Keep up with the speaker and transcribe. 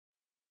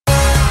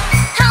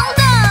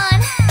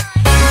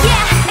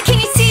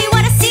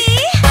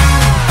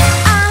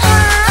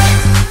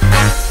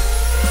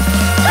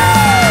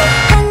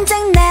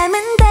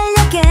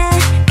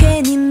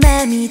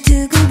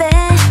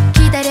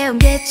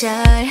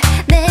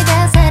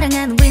내가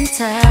사랑하는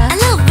winter I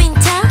love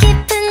winter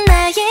깊은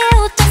나의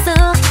옷장 속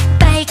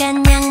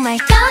빨간 양말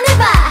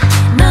꺼내봐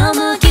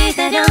너무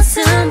기다린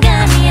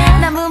순간이야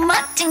너무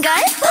멋진걸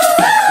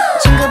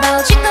Jingle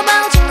bell jingle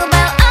bell jingle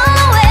bell all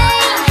the way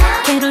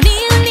캐롤이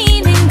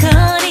울리는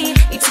거리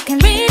익숙한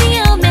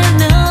radio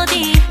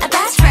멜로디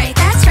That's right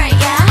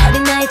yeah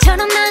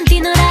어린아이처럼 난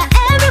뛰놀아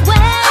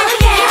everywhere Oh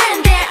yeah here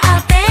and there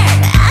out there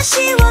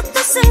아쉬웠던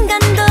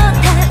순간도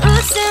다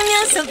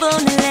웃으면서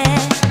보낼래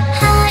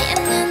하얀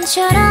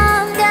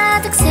눈처럼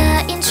가득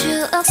쌓인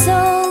추억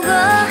속으로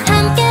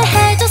함께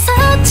해줘서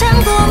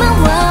참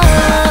고마워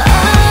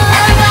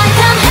Everybody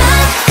come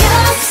have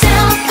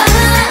yourself a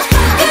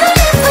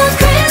beautiful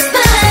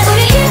Christmas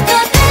우리 이것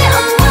때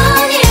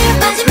어머니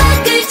마지막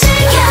글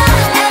즐겨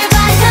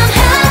Everybody come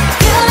have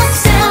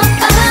yourself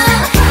a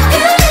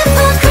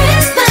beautiful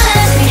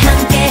Christmas 우리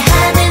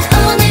함께하는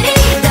오늘이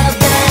the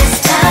best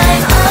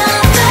time of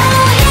the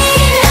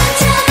year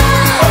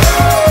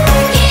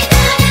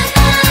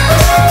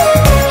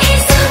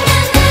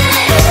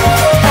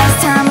Best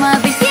time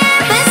of the year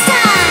Best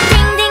time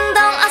딩딩동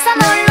어서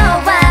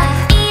놀러와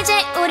이제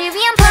우리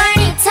위한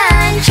party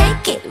time Check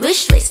it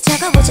wishlist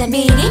적어보자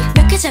미리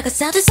몇 개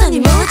적었어도 손이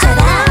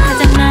모자라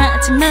가장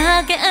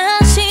마지막에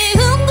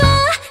아쉬움과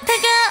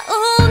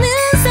다가오는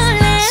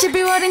설렘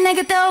 12월이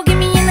내게 또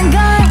기미있는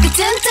걸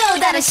그땐 또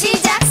다른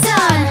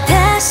시작선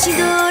다시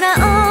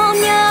돌아온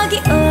여기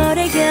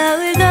올해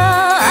겨울도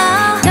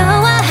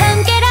너와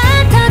함께라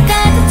더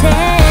따뜻해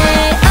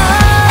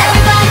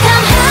Everybody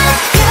come have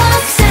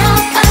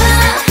yourself a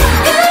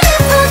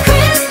beautiful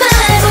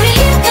Christmas 우리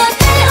이것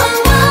때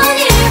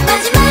어머니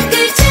마지막 글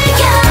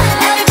즐겨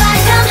Everybody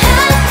come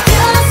have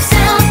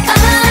yourself a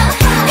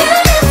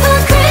beautiful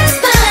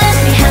Christmas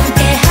우리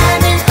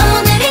함께하는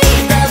오늘이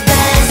the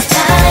best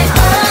time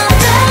of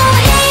the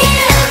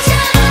year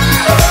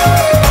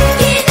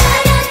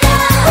기다렸던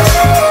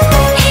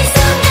이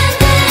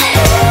순간들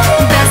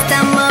Best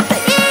time of the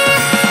year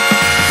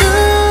또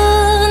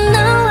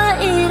너와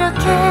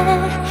이렇게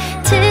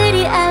트리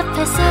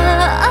앞에서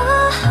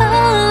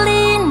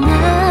holy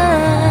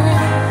night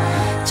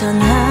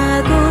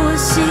전하고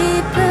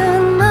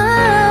싶은 말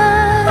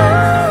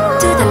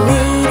To the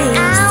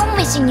ladies I'm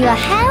wishing you a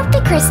happy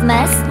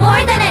Christmas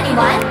More than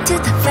anyone To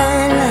the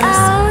fellas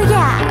Oh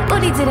yeah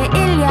우리들의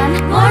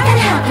 1년 More than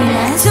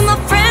happiness To my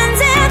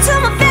friends and to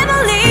my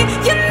family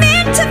You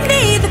mean to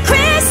me the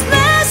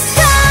Christmas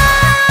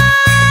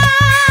time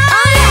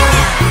Oh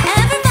yeah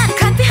Everybody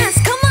clap your hands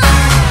come on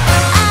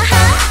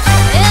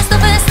It's the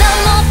best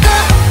time of the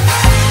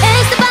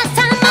It's the best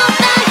time of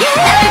the year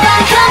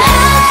Everybody come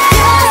have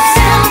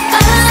yourself a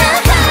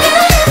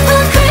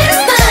beautiful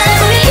Christmas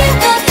우리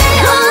이것 때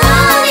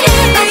어머니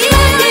마지막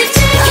글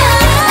즐겨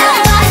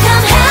Everybody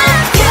come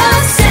have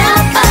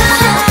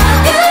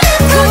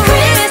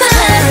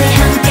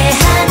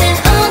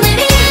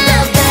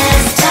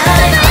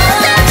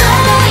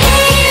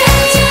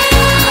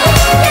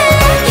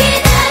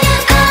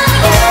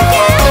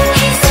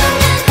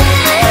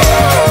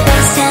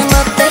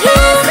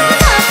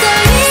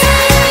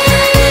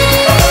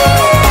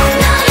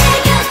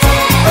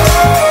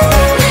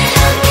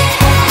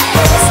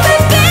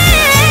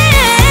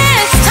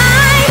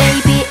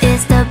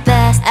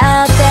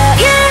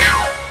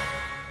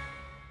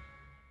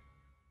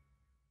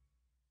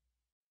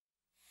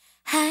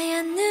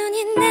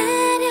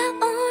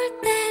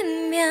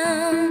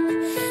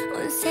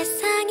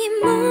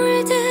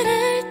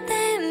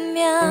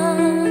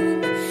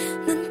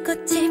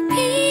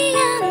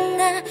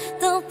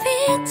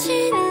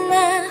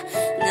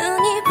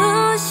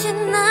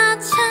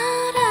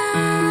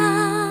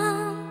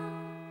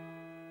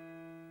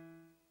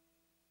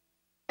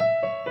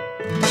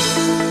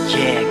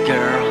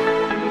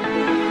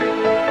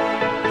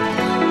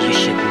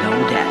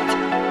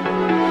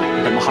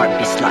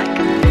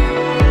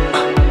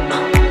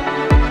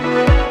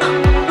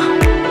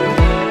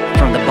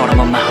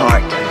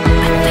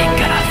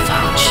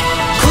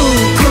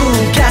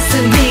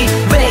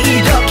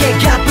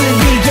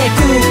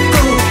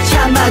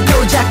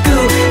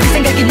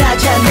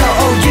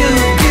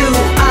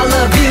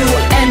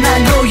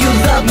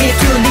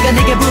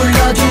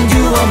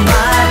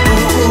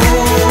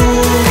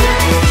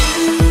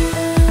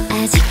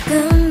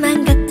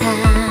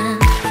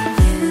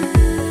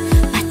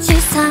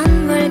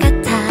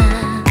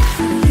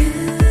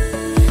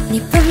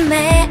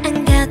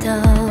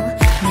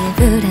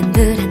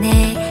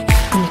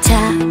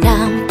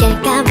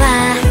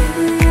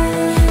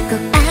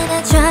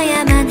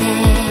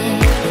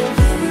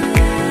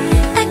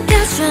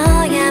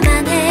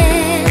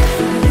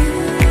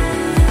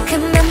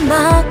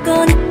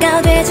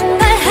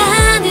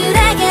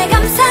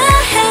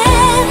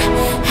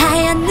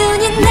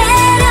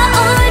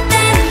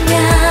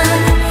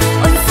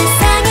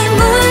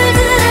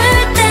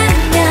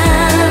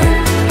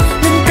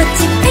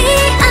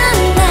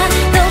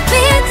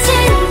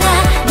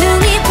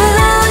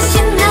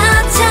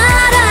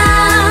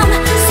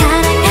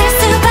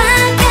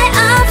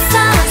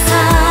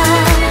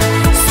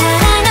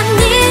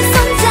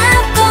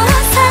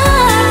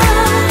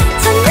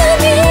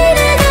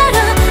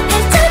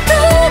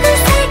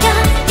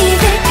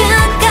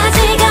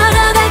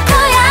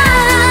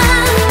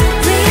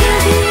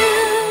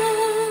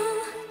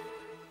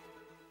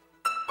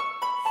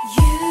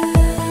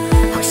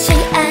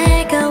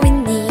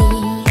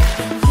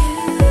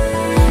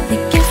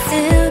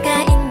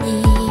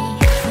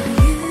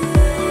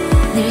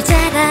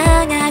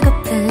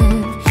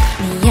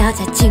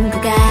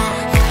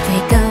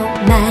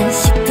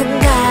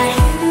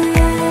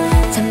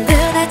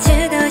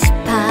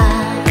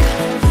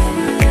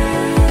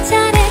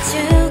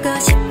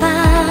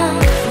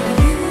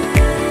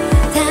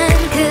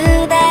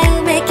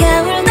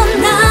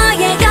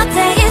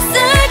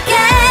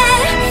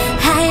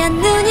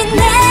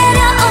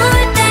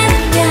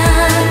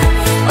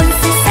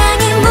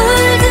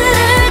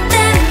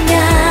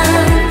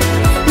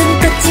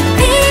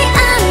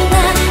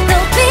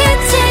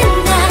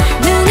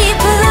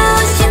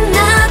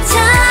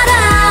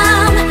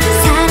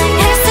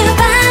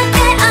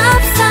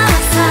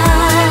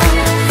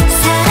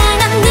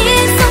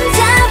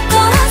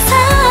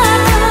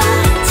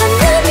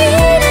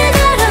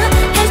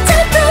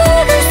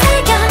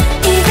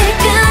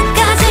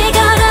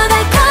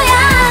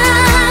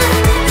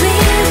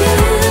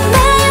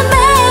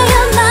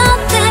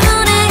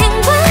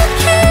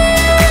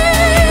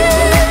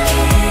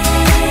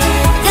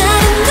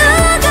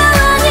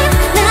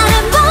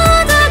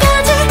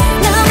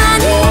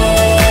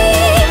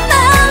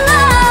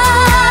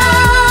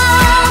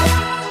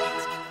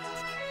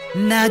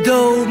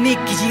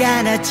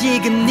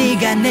지금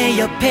네가 내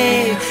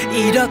옆에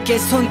이렇게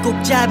손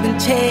꼭 잡은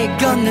채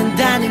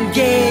걷는다는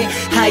게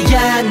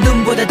하얀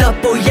눈보다 더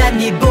뽀얀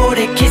네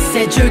볼에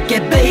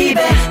키스해줄게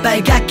baby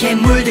빨갛게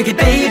물들게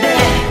baby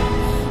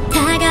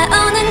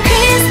다가오는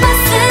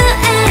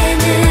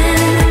크리스마스에는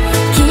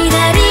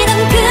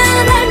기다리던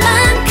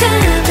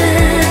그날만큼은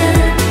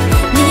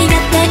네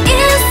곁에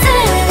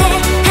있을래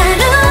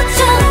하루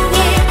종일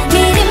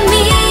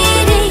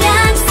미리미리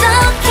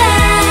약속해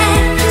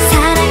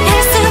사랑할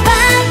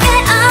수밖에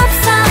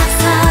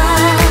없어서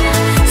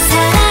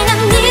사랑한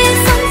네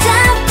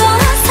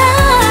손잡고서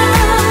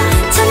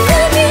전날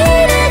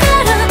미래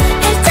걸어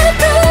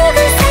발자국을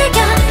새겨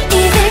이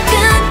길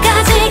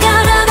끝까지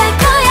걸어갈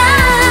거야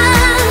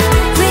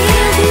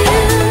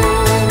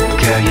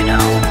Girl, you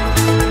know,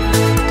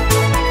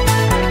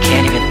 I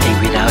can't even think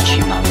without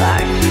you in my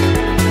life.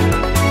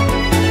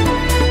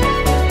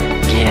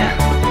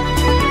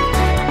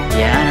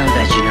 Yeah, I know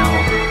that you know.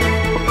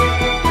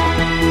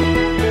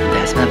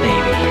 That's my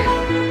baby.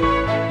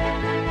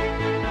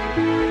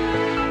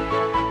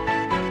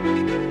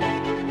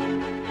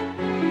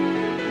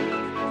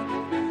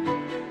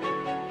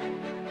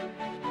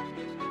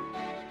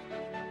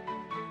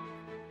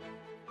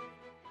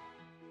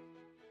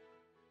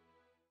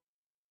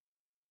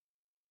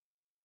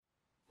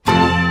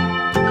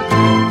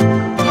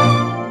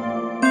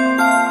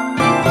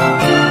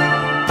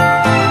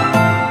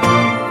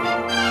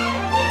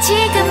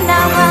 지금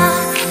나와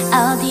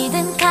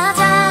어디든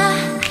가자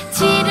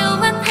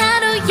지루한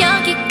하루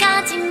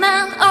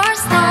여기까지만 All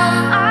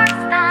Star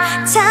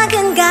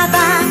작은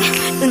가방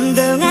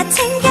운동화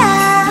챙겨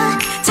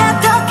자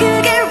더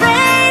크게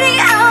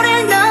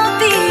radio를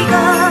높이고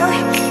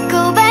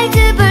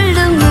코발트 블루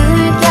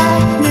물결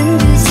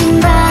눈부신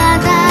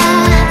바다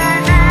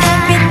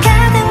달빛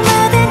가득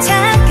묻은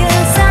작은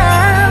섬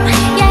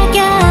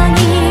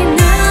야경이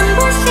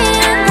눈부신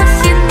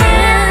도시는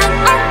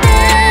어때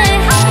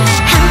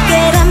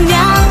함께라면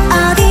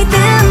어디든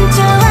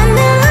좋아 넌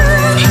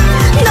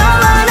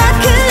너와 나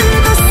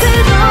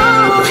그곳으로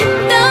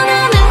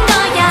떠나는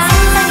거야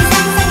상상이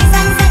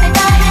상상을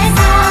더해서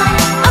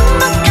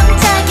어머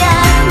깜짝이야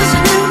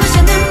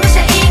부셔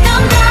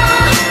이건가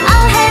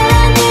Oh hello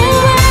new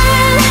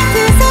world 두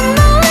손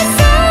모아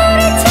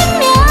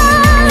소리치며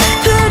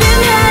푸른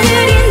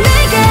하늘이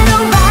내게로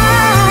와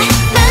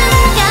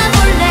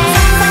날아가볼래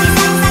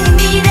상상이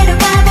미래로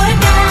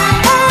가볼까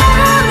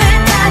바람을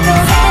타고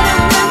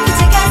새로운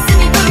빛의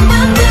가슴이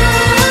붕붕붕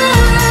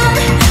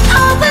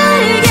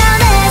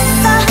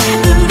발견했어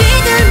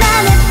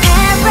우리들만의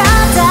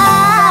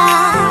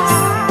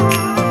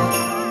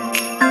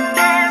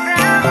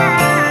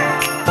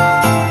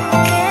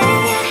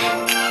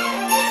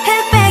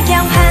흑백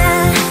영화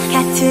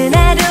같은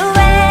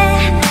하루에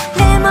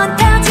레몬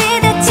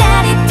터지듯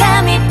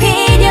짜릿함이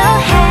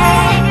필요해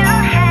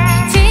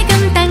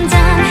지금 당장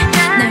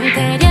널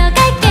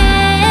데려갈게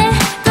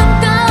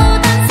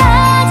꿈꿔오던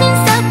사진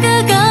속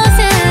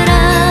그곳으로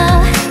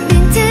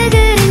민트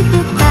그린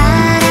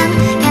꽃바람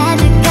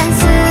가득한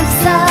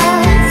숲속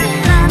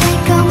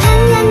달콤한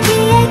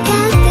향기의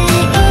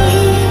카페인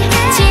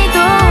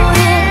지도를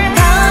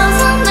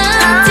벗어나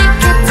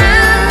Ticket to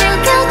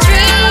your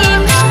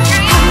dream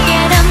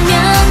함께라면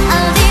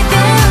어디든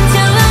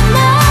좋아 넌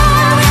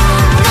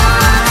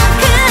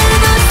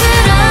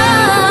그곳으로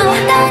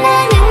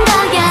떠나는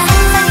거야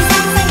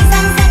상상을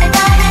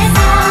더해서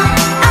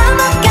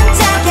어머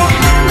깜짝이야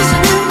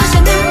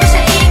부셔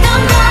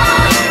이건가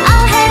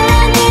Oh hello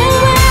new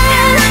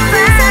world 두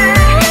손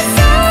모아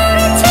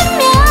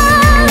소리치며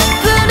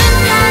푸른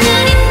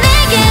하늘이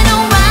내게로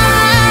와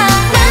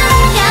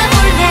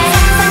날아가볼래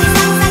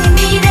상상이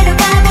미래로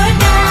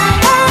가볼까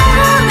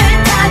바람을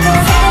타고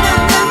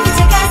새로운 빛의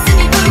가슴이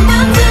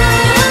붕붕붕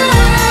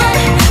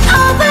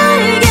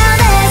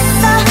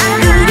발견했어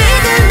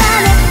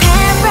우리들만의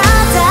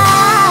paradise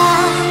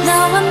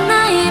너와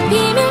나의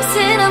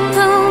비밀스런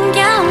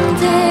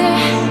풍경들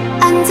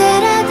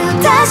언제라도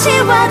다시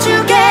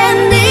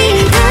와주겠니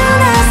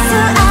눈화수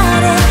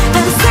아래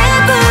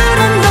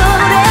밤새부른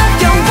노래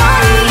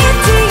영원히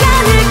잊지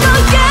않을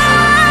거야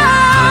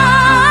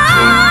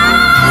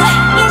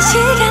이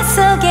시간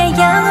속에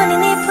영원히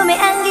네 품에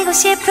안기고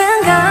싶은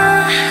거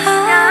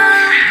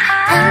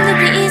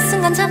잠들기 이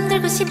순간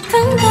잠들고 싶은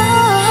거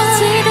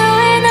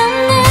지루해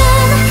넘는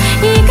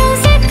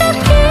이곳을 꼭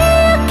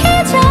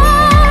기억해줘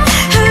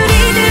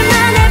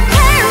우리들만의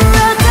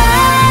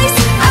paradise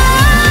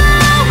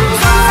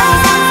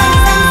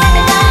상상을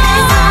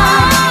더해서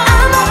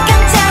어머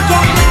깜짝이야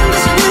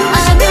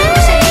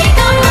부셔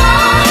이건가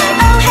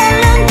Oh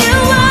hello new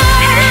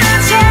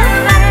world 처음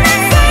만난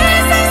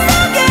세상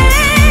속에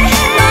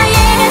너의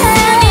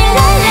가슴이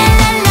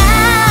랄랄랄라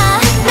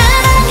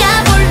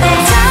날아가볼래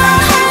저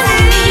하늘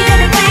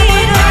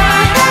위로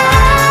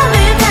바람을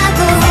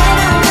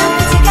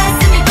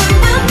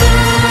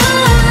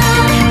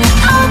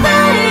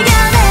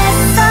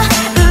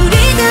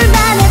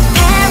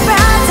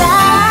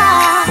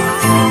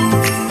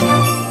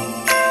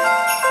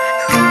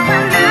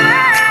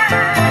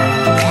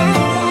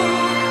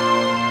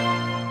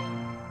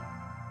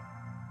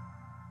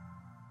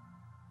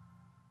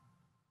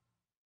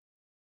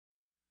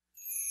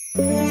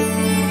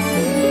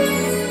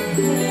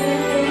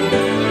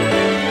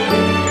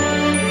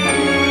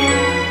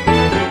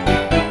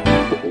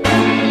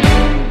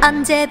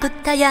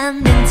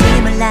언제부터였는지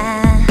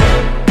몰라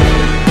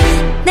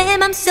내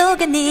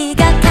맘속에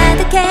네가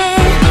가득해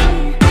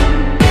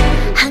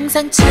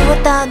항상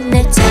추웠던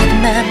내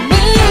작은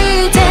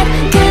맘이 이제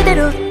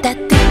그대로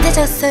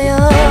따뜻해졌어요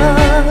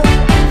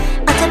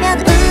어쩌면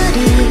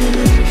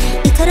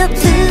우리 이토록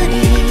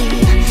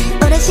둘이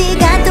오랜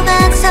시간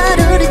동안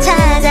서로를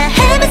찾아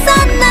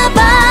헤맸었나봐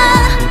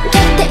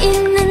곁에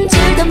있는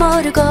줄도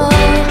모르고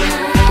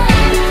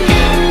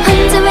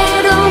혼자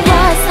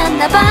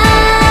외로웠었나봐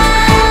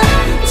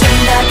좀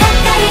더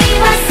가까이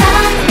와서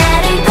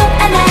나를 꼭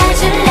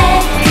안아줄래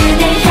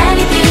그댈 향해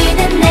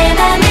뛰는 내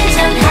맘을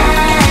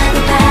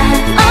전하고파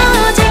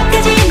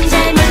어제까진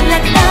잘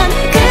몰랐던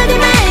그대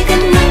맑은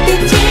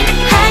눈빛이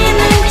하얀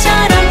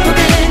눈처럼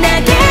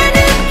포근하게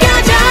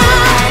느껴져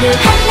하루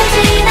한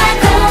가지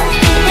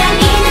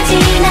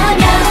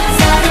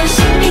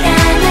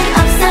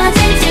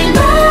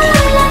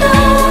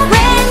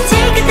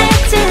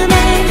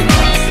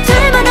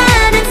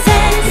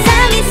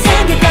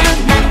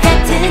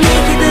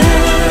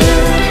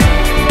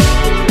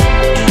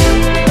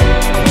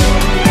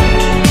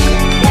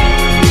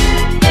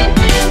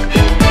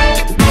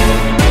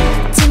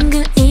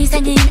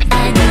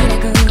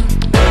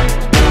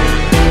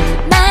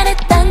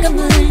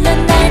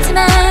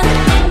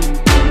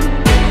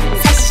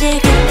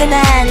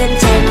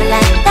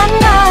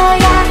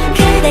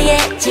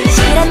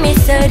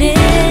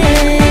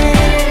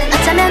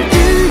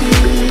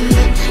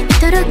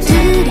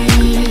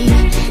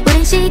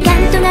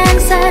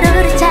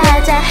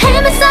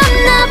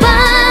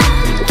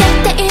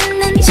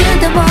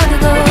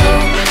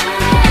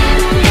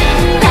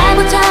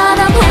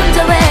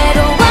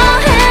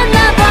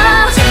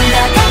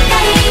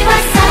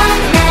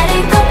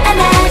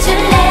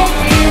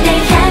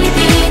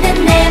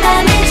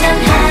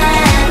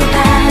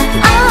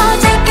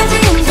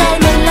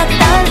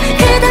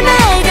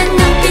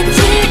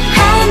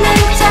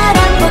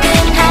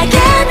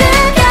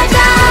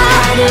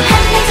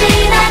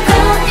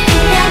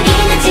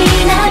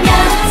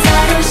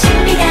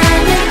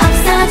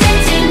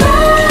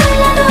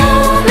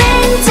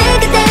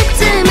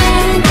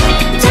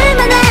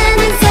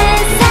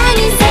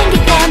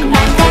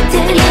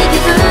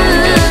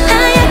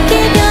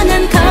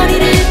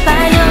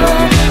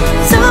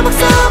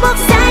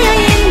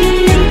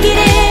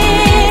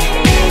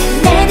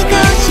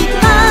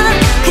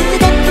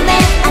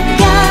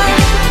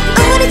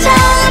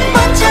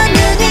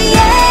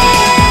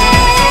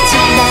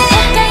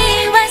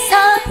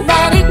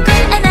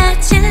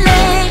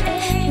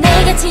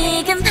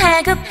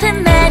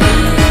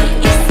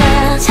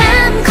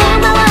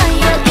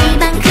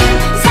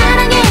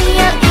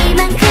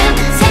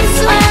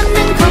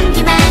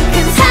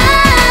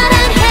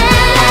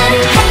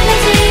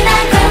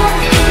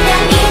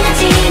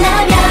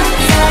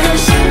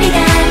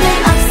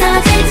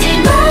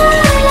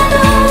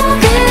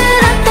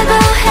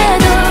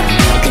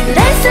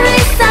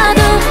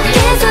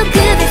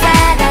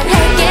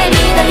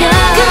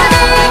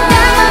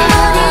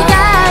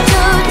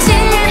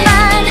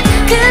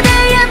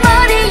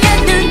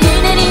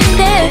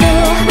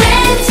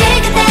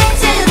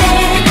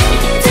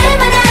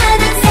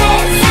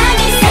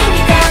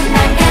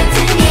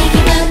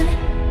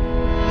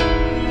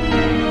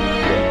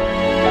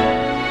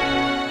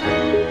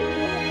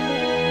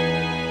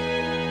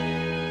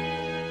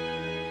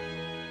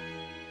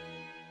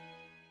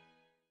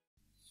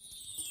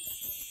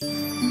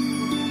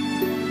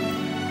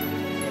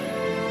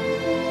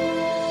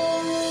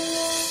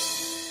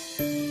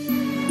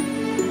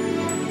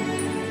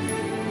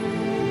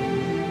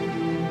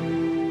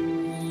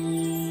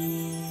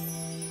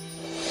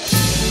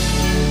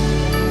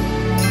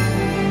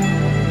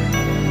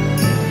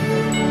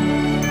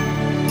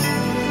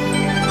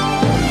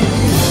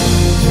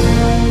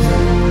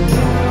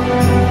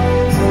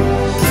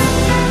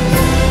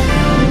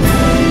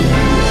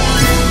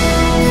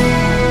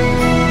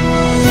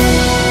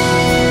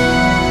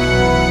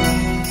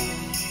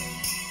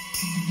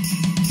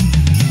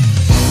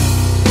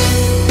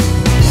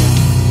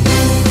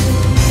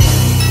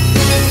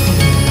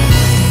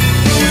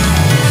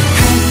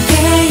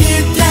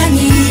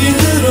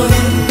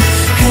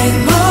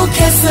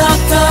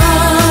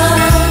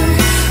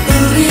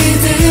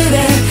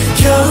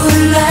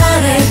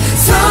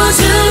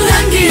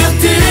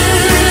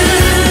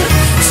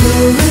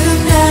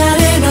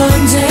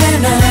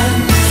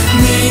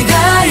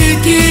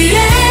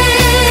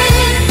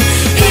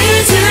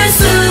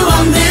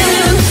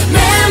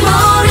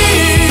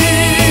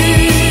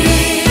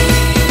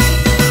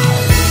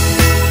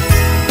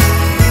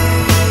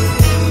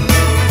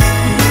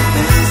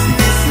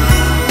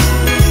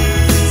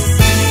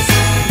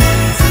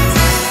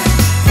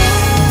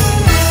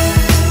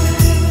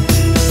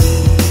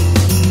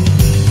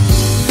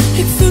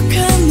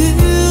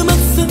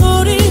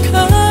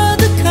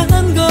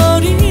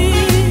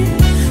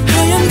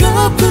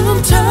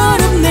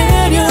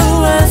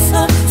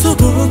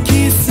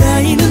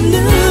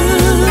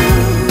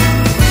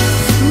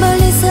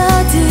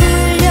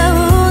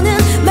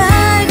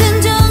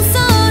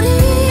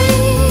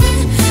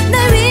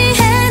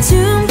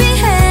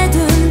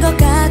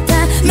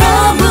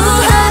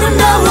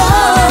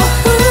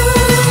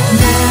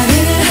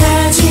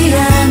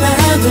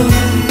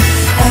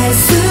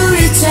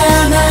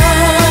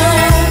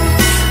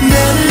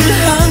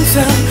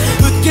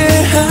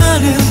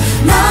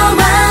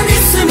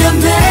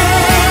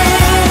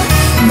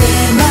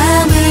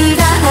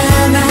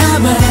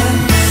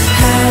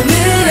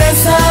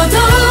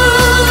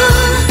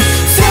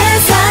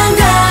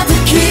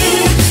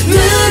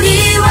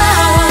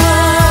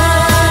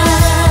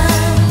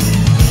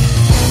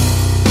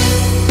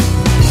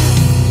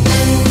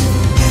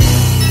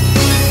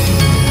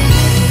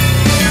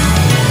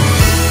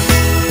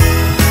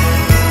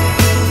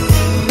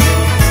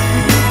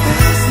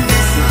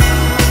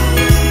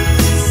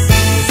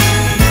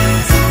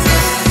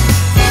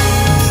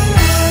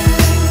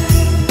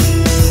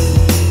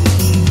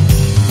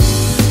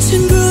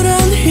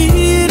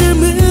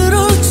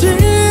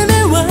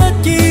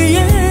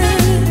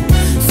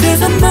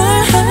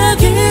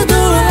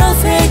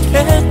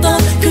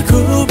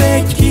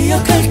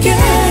기억할게.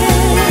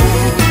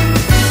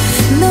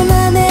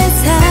 너만의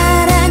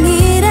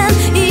사랑이란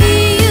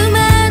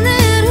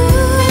이유만으로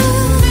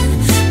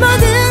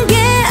모든 게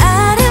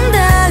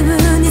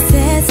아름다운 이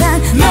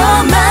세상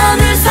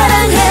너만을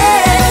사랑해.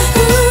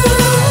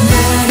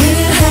 말을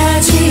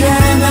하지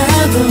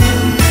않아도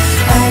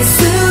알 수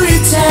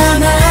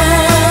있잖아.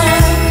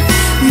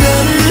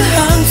 너를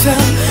항상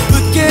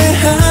웃게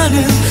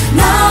하는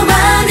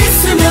너만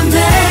있으면 돼.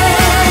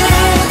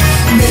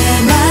 내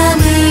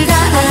맘을 다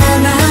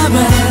안아봐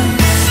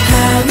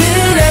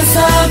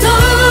하늘에서도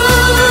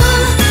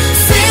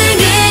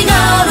Singing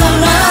all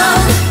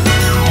alone,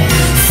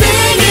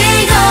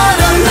 singing all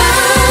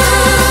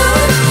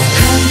alone.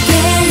 함께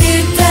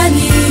있단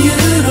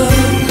이유로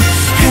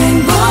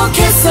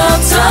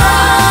행복했었던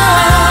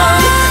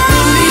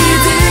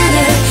우리들의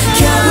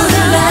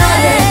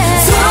겨울날의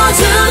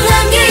소중한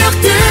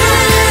기억들.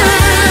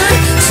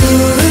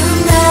 좋은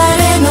날엔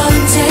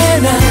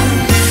언제나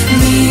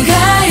네가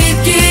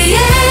있기에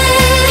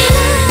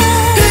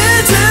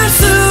잊을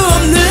수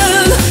없는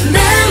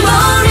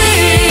메모리.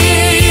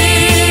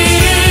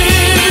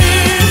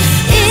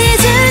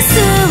 잊을 수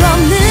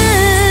없는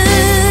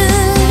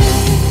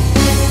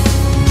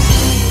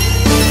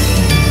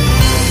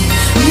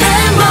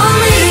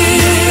메모리.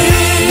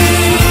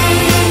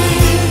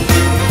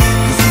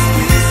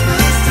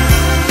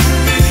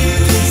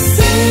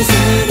 This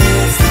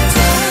is the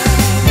time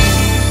for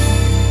you.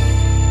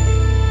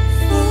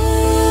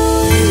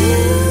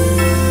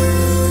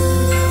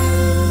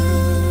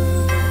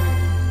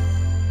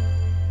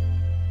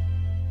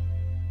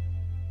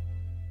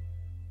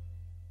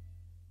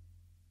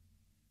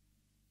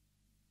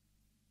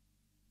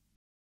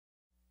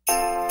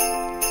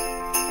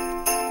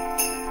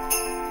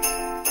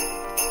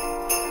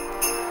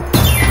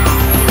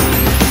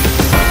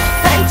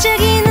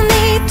 반짝이는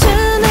이 두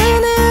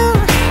눈은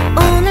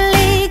오늘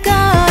이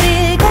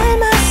거리를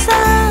닮았어.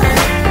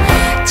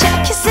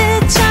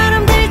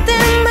 자키스처럼 들뜬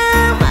맘.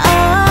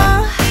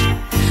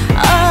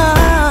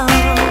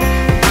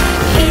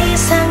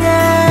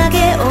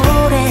 이상하게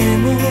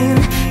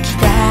올해는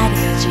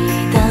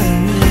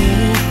기다려지더니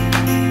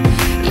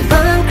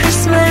이번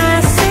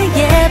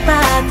크리스마스에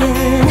받은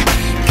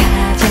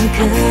가장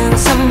큰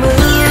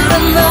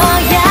선물은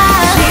너야.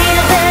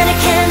 Sweeter than a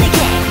candy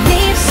cane. 네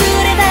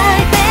입술에 닿을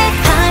때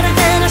Hotter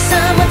than a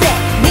summer day.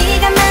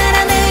 네가 날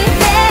안을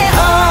때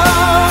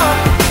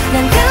난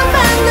금방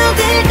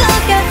녹을 것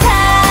같아.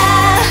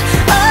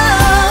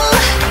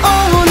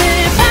 오늘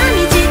밤이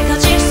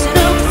짙어질수록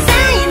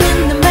쌓이는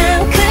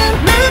너만큼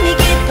맘이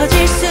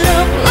깊어질수록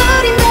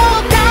우린 더욱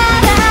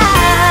달아.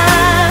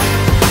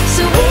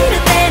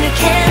 Sweeter than a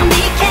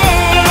candy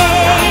cane.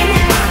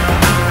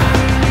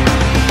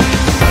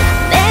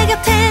 내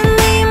곁에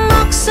네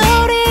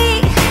목소리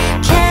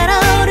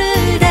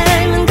캐롤을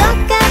닮은 것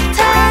같아.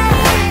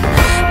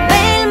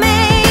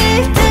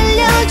 매일매일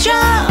들려줘.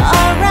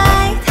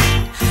 Alright,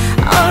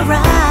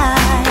 alright.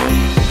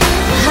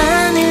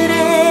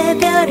 하늘의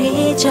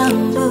별이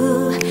전부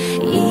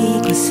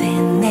이곳에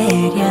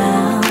내려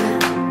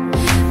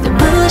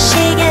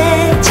눈부시게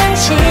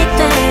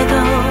장식돼도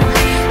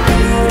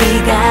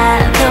우리가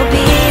더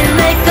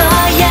빛날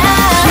거야.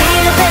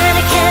 Sweeter than a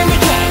candy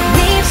cane. 네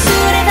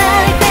입술에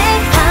닿을 때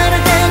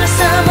Hotter than a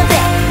summer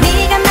day.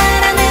 네가 날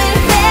안을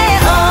때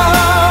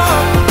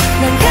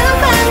난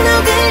금방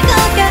녹을 것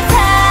같아.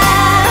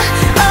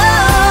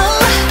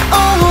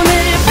 오늘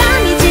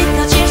밤이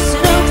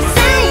짙어질수록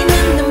쌓이는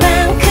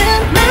너만큼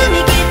맘이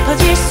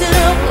깊어질수록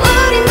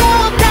우린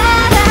더욱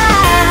달아.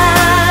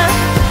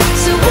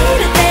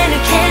 Sweeter than a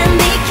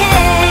candy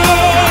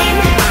cane.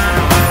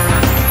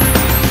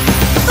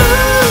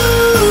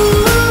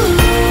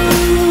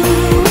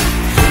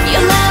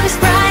 Your love is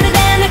brighter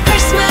than a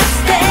Christmas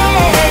day.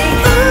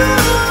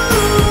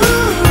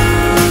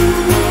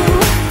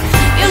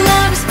 Your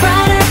love is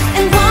brighter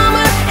and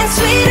warmer and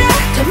sweeter.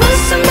 더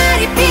무슨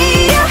말이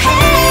필요해.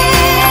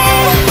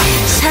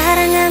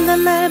 사랑한단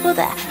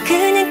말보다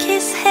그냥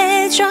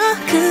키스해줘.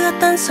 그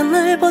어떤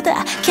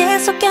선물보다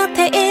계속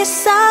곁에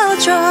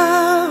있어줘.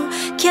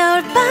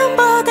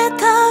 겨울밤보다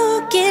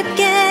더욱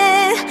깊게.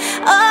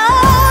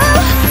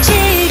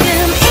 지금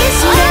이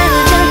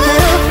순간을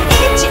절대로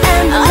잊지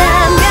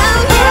않는다면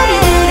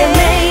우리들의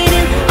내일은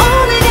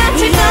오늘 같을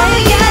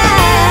거야.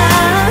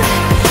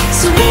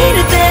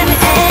 Sweeter than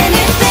anything.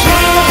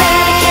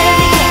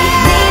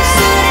 네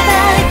입술에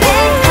닿을 때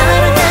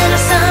Hotter than a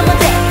summer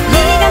day.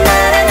 네가 날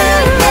안을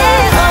때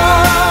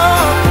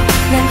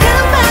난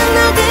금방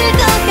녹을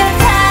것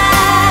같아.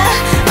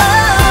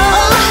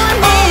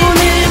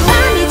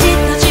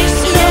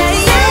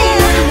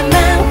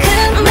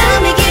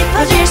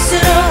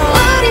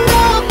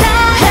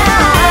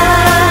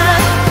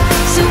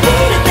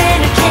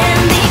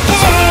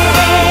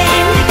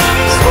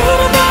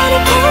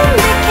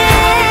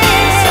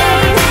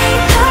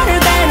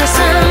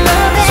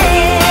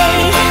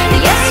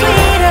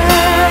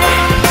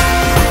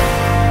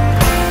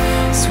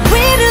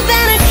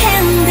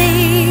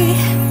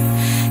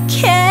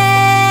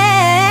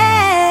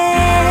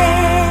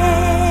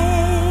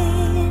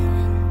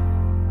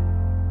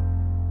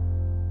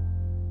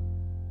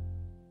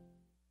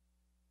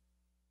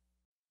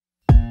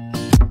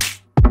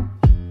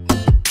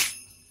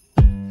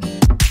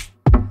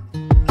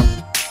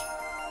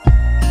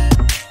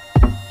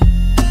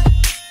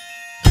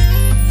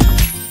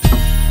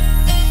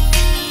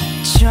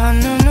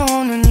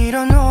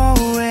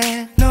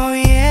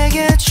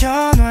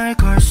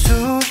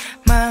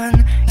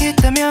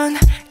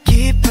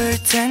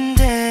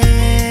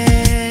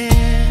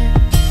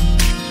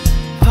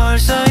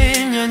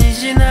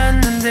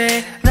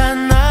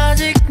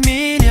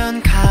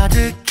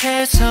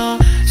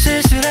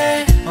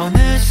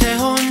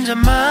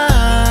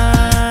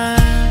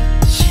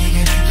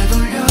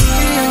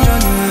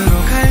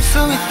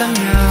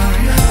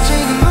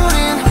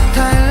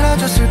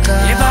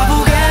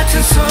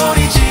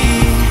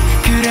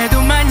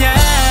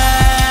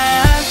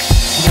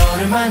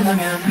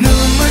 만나면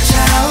눈물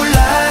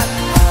차올라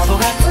바보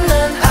같은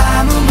난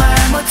아무 말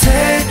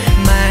못해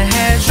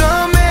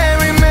말해줘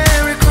Merry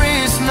Merry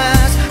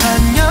Christmas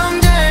안녕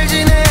잘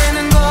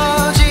지내는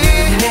거지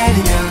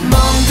내리면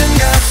멍든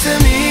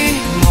가슴이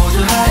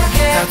모두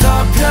하얗게 다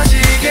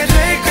덮여지게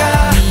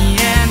될까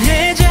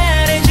미안해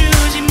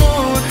잘해주지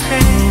못해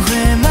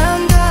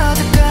후회만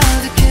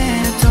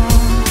가득가득했던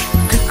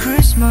그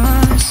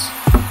크리스마스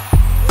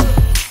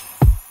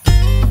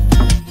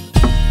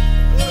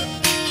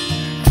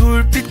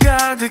불빛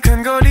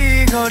가득한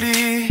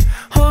거리거리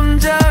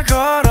혼자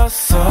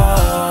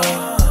걸었어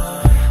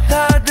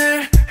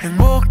다들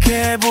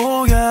행복해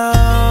보여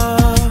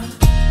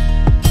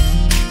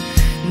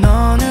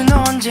너는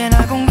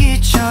언제나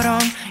공기처럼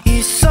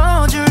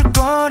있어줄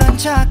거란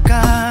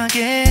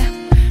착각에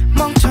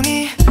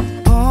멍청이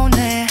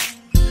보내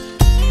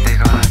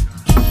내가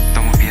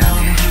너무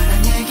미안해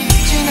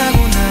지나고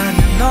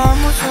나면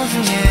너무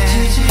소중해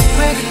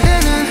왜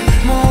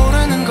그때는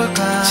모르는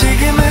걸까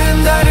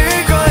지금은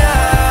다를 거야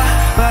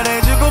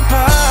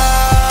말해주고파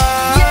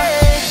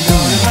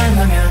너를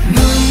만나면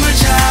눈물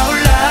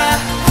차올라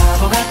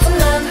바보 같은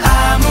난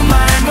아무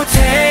말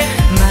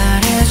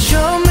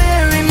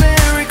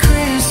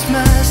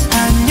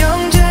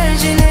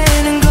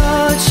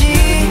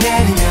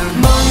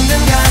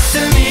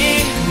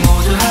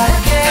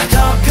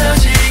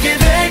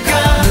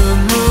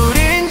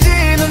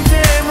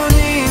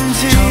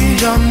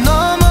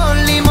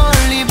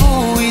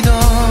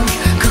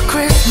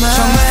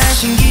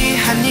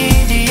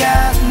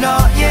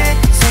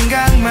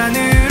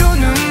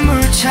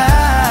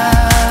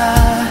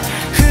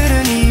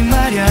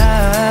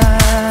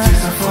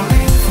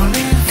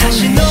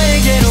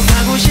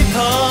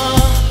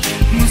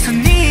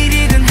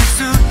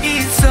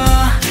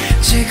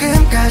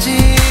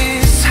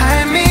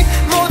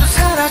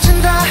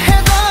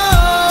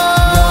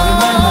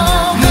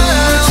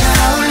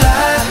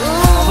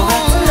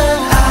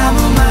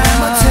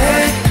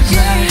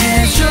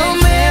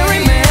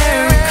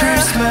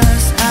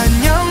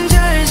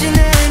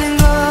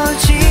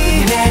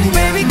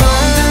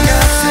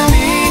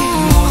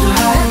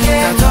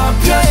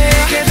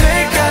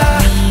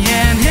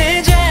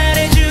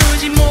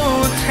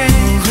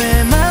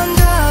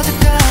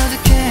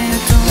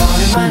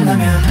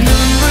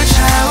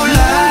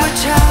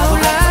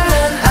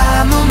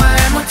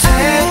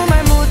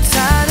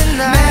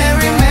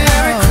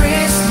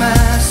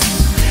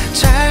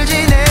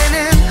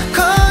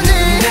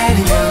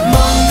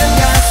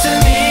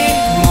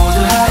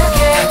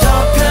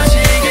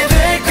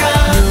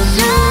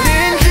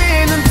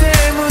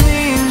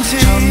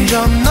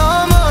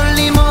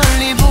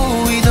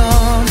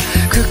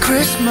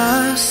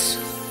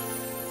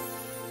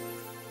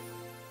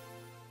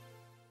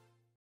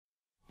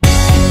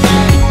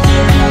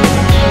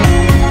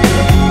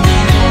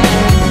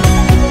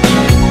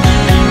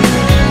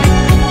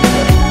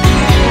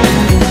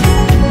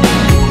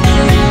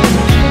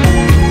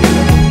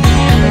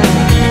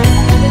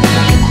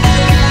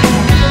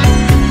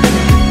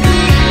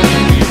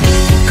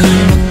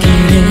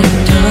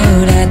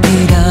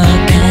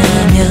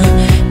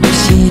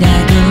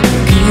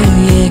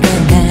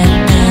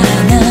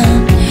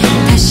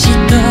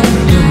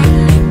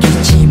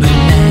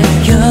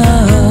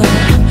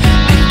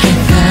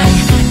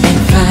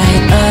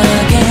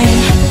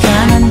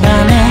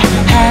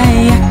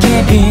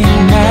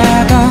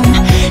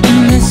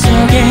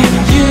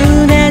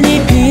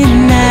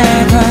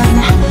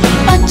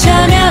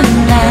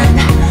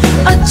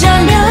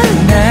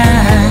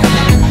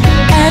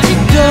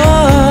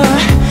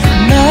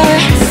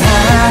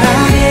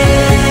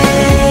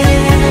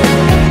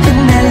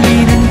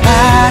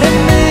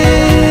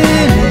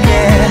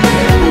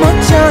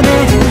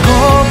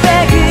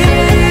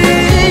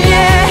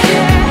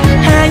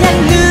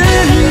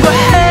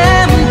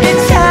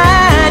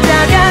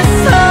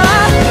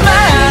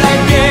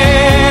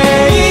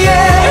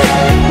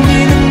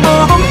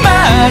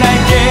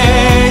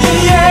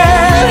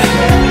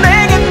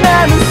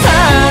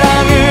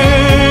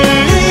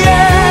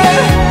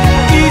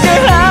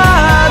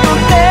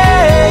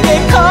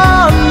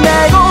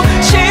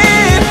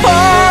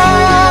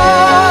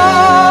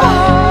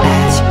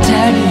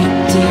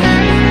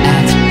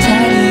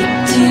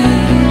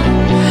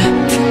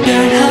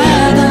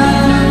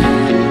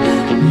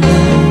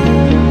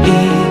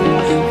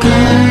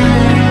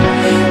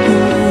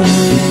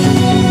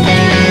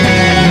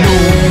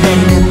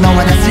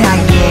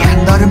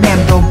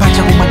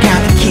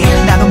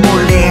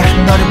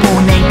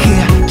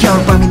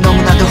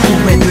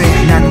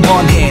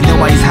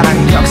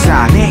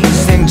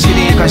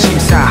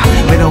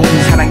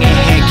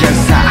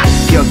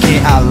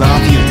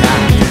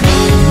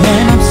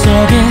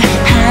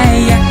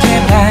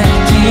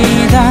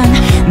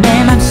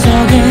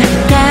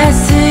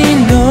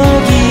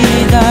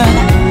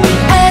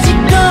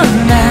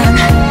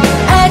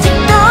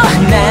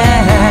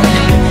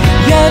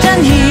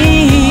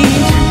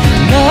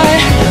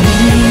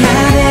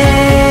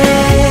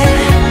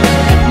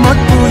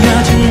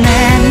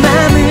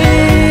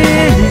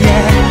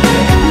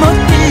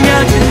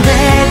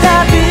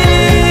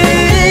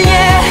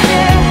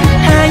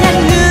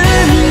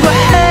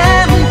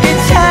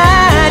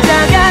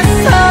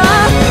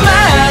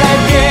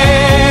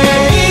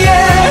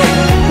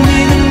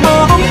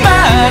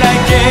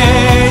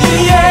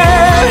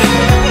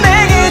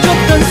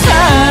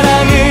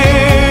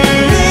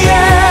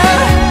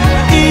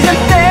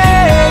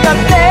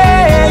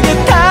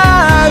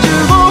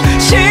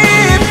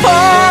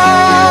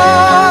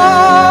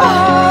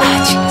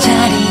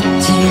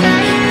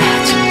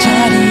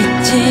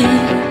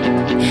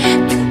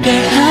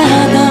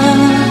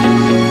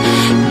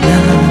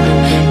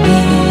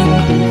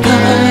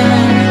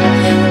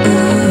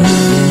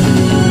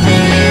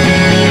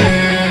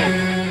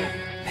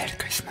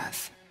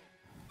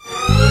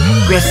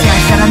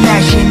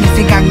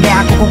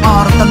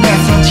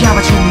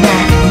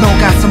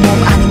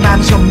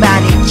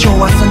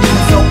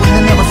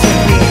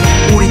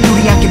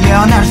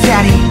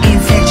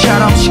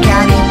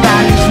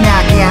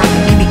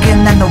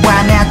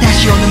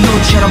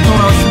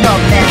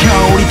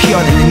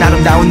피어내는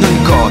아름다운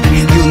눈꽃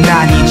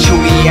유난히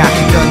주위야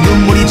넌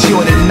눈물이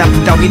지워내는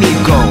나쁜 따윈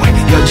있고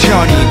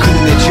여전히 그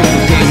눈에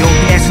중독돼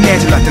용기내서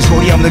내질렀던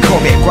소리 없는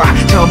고백과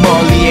저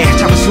멀리에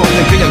잡을 수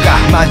없는 그녀가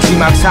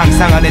마지막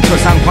상상 안의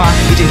초상화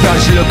이제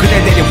현실로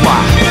그대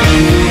데려와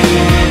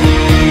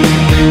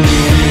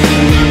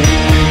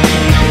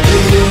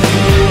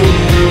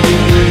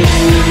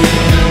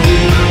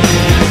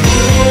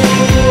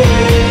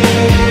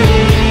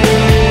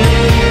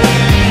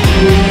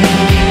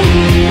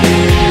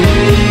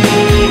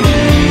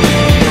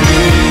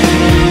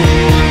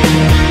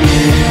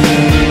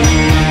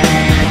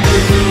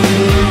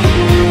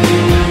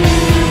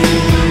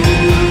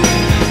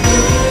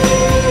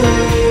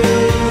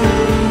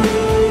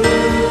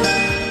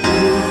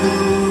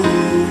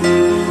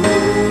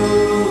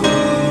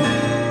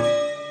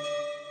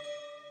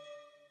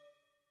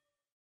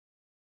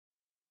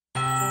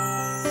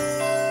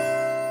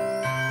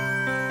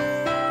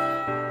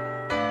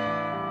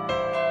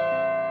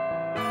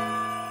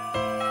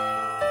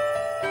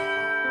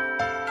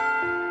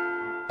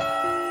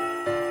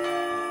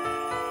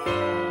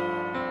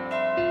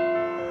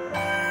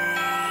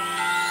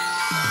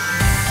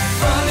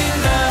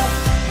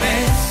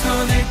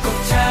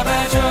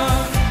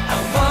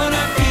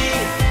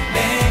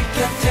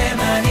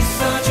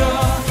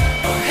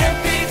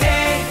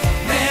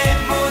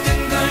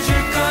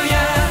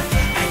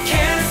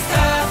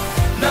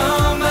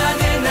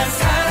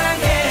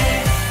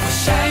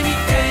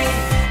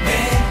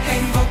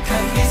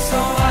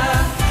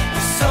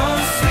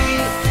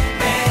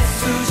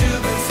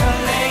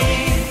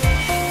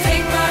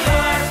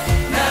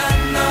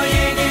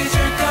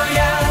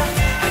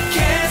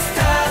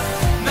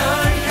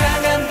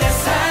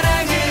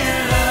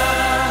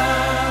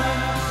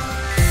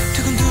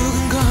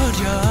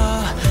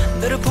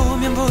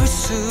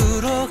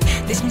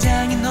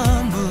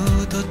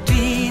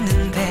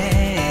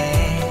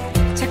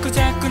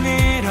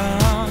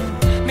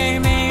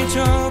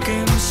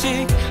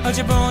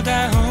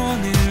어제보다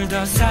오늘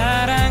더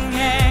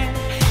사랑해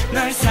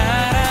널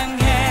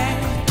사랑해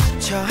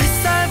저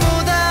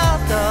햇살보다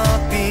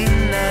더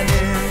빛나는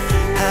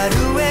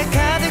하루에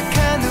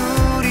가득한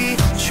우리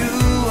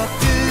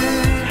추억들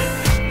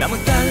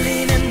너무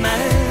떨리는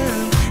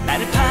마음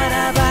나를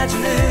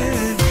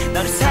바라봐주는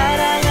너를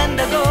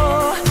사랑한다고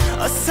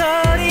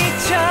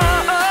소리쳐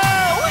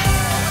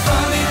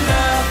Fall in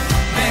love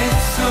내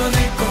손을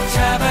꼭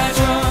잡아줘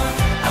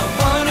I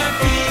wanna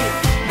be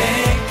내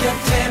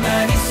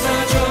곁에만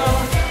있어줘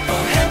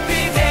Oh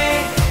happy day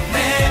내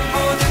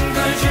모든 걸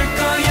줄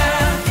거야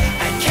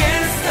I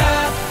can't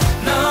stop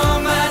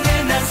너만을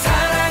난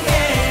사랑해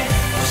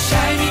Oh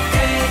shiny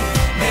day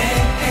내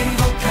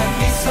행복한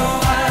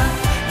미소와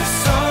You're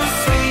so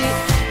sweet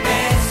내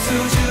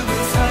수줍은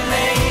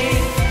설레임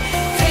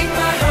Take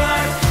my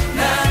heart 난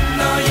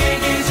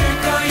너에게 줄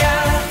거야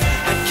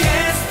I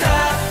can't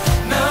stop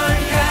널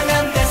향한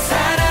내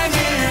사랑을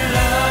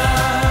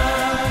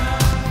love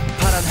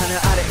파란 하늘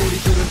아래 우리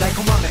둘은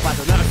달콤함에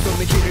빠져나갈 수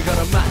없는 길을 걸어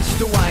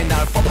마치도 않은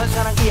날 법한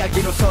사랑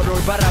이야기로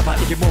서로를 바라봐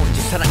이게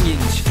뭔지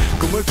사랑인지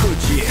꿈을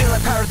꾸지 Feel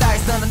like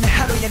paradise 너는 내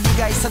하루에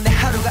네가 있어 내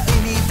하루가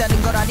의미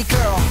있다는 걸 아니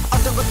girl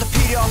어떤 것도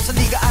필요 없어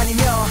네가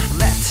아니면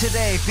Let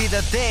today be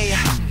the day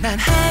난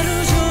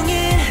하루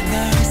종일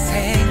널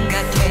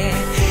생각해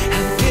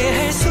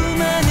함께할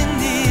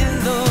수많은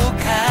일로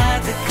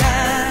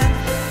가득한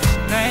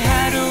나의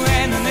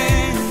하루에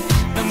너는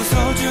너무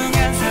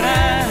소중한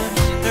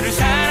사람 너를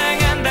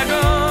사랑한다고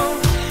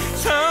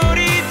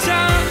소리쳐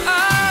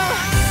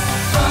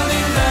Fall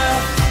in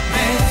love 내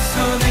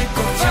손을 꼭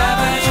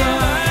잡아줘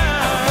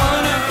I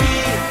wanna be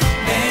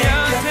내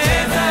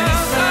곁에만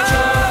있어줘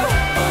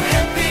Oh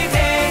happy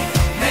day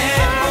내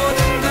모든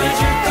걸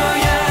줄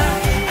거야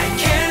I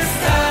can't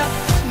stop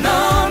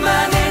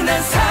너만을 난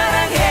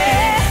사랑해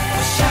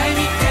Oh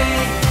shiny day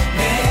내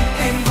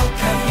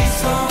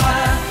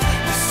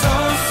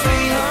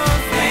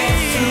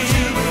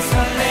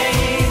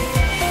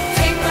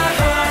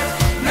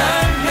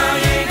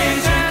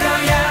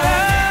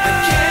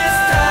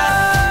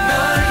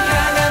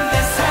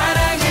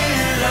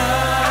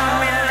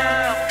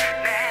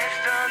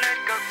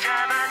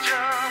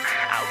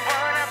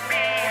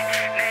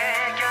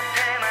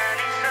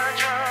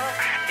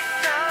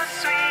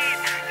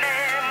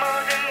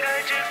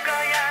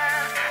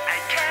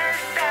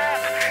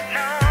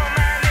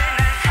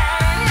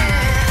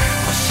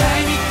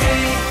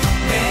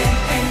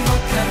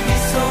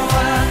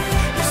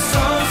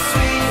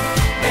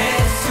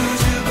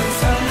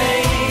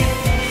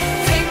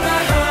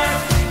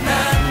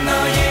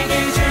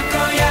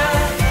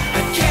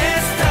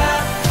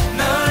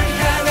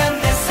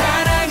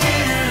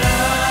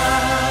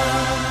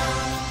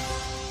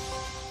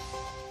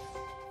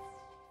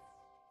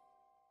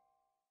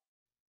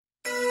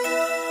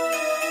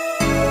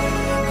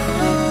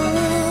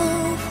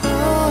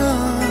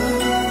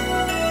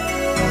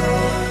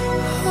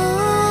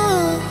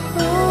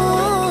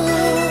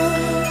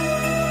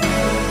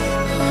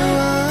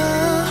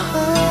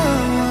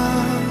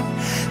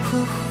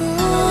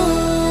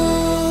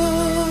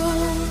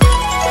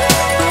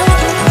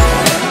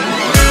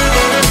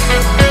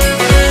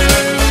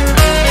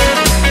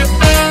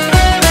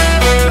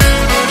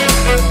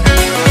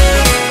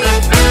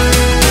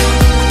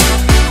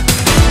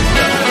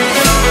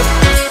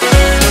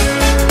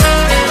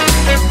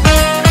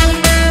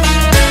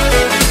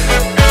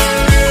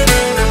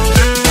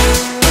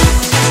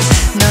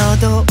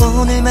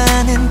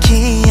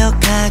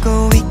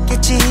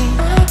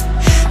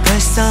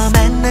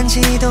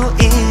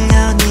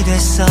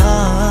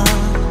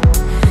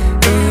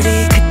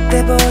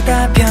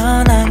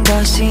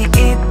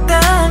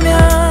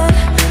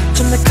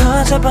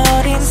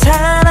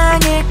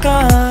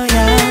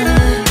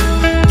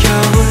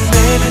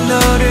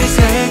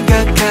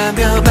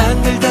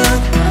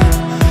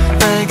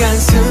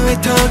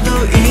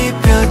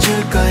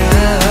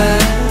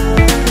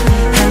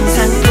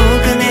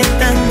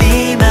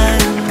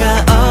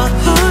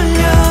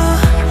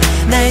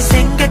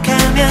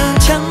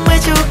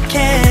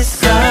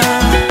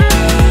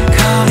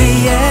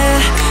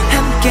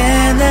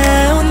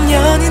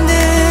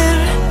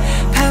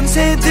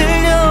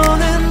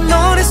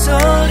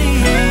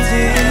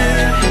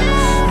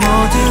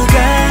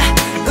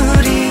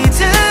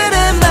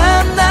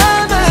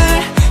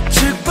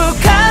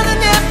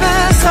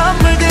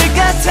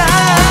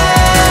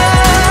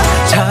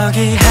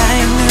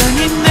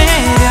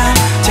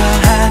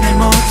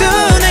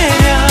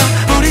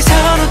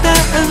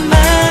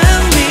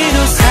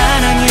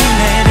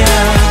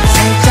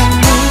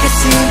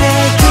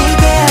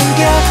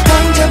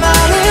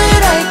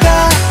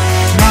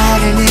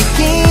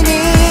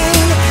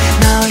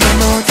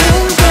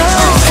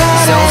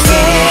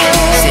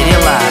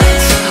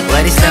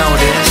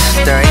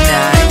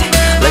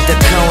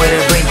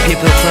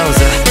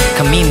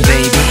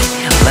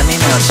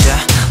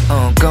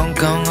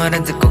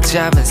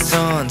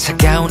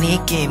차가운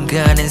느낌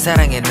그 안엔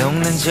사랑에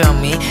녹는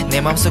점이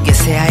내 맘속에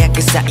새하얗게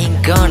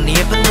쌓인 건 네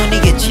예쁜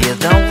눈이겠지.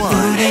 Don't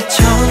worry. 우리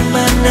처음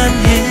만난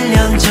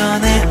 1년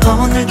전에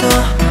오늘도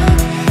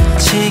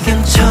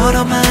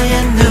지금처럼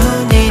하얀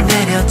눈이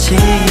내렸지.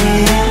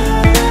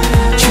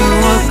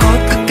 추억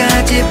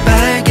꽃끝까지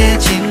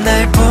빨개진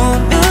날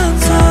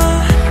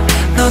보면서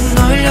넌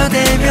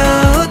놀려대며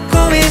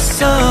웃고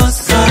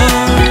있었어.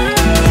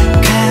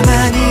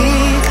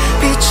 가만히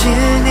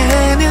빛을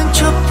내는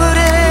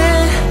촛불에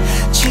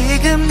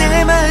지금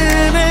내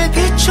마음을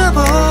비춰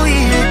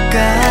보일까.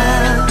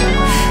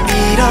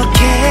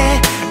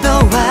 이렇게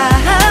너와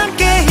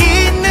함께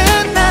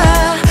있는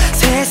나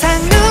세상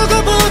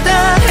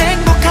누구보다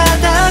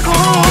행복하다고.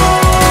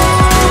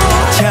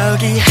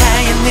 저기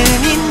하얀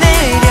눈이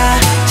내려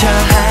저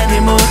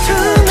하늘 모두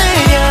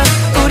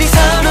내려 우리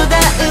서로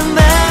닿은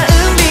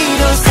마음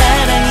위로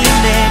사랑이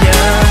내려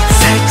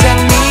살짝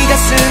네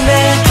가슴에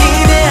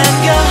기대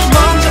안겨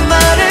먼저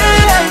말을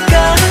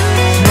할까.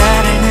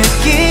 나를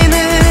느끼는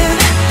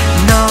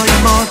너의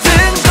모든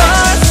걸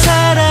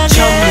사랑해.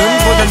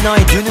 첫눈보다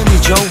너의 두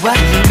눈이 좋아.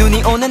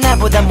 눈이 오는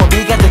나보다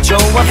머리가 더 좋아.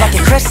 밖에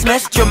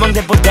크리스마스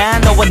조명대보다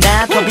너와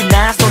나 더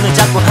빛나. 손을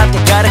잡고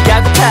함께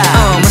걸어가고파.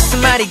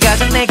 무슨 말이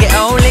가장 내게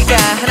어울릴까.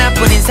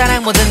 하나뿐인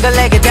사랑 모든 걸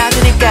내게 다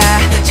주니까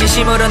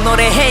진심으로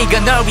노래해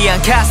이건 널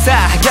위한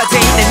가사. 곁에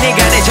있는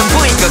네가 내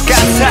전부인 것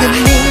같아.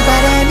 지금 네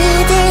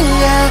바람이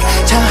들려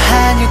저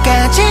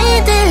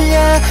하늘까지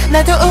들려.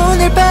 나도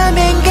오늘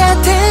밤엔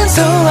같은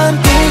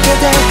소원 빌게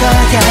될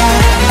거야.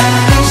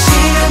 많은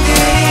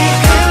시간들이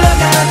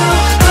흘러가도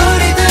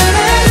우리들의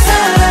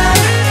사랑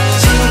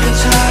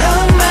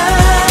지금처럼만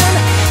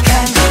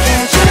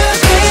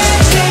간직해줄게.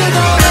 이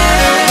노래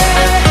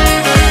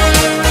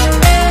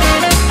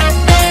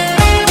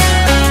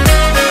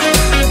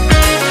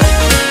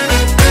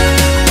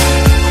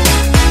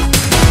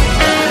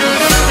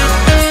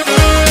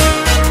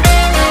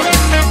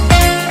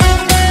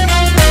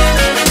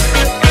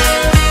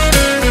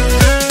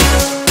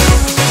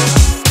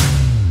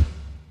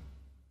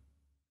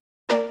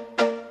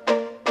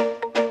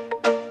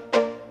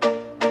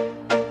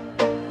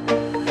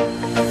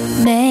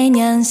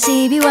매년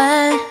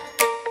 12월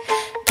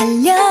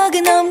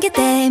달력을 넘길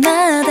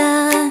때마다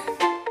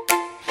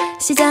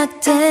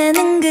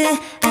시작되는 그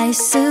알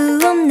수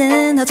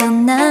없는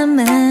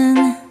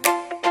허전함은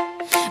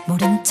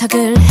모른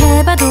척을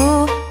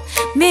해봐도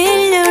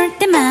밀려올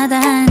때마다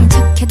아닌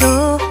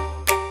척해도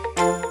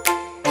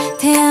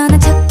태어난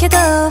척해도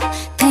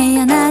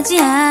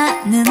태어나지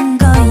않는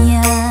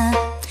거야.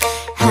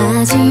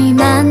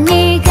 하지만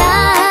네가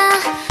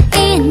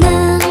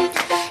있는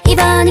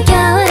이번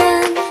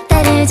겨울은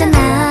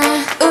다르잖아.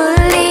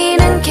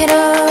 울리는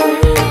캐롤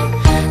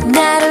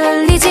날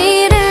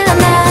울리지를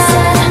않아.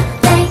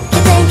 Thank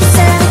you, thank you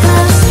so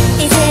much.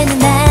 이제는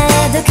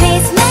나도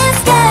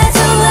크리스마스가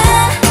좋아.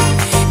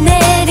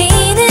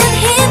 내리는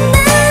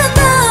흰눈도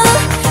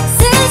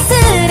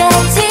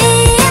쓸쓸하지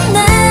않아.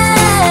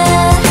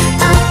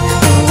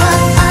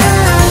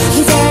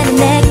 이제는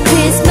내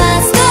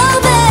크리스마스도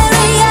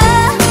베리야.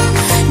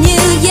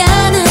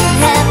 뉴이어는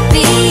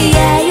해피야.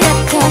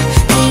 이렇게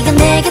네가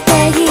내 곁에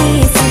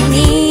있으니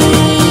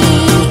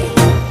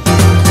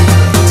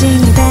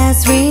징이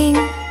bells ring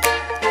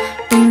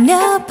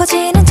울려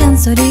퍼지는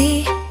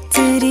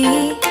잔소리들이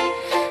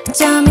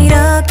어쩜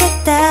이렇게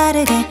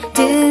다르게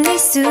들릴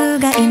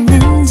수가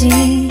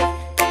있는지.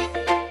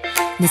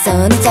 내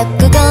손을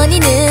잡고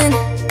거니는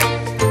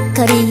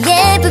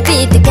거리의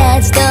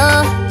불빛들까지도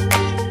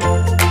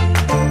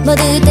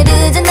모두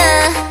다르잖아.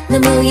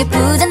 너무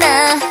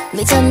예쁘잖아.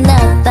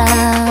 미쳤나봐.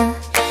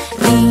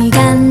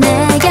 네가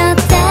내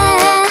곁에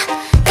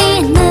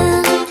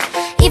있는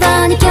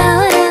이번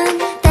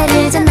겨울은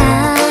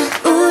다르잖아.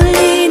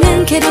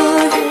 울리는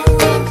캐롤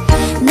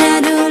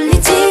날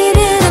울리지를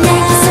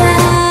않아.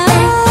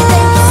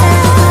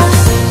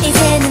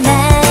 이제는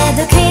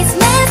나도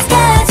크리스마스가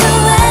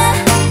좋아.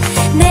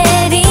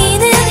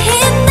 내리는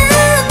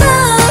흰눈도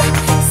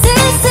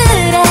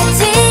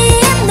쓸쓸하지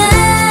않아.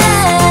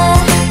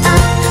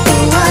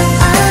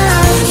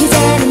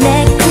 이제는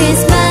내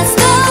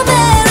크리스마스도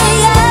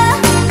베리야.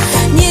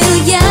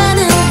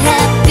 뉴이어는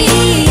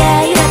해피야.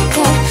 이렇게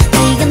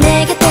네가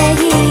내 곁에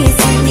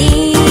있으니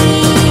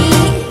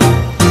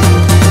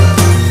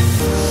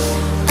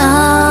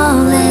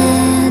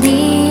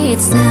Already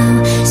it's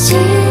now.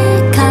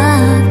 실컷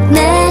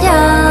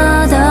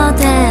내려도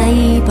돼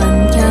이번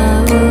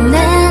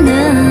겨울에는.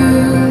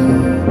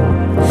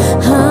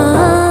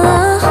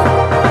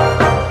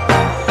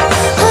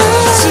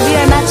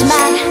 12월 마지막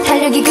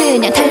달력이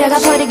그냥 달려가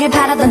버리길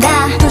바라던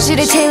나.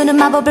 도시를 채우는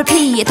마법을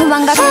피해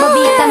도망갈 방법이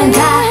있다면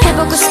다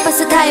해보고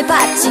싶어서 다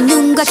해봤지.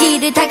 눈과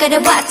귀를 다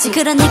가려봤지.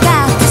 그런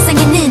네가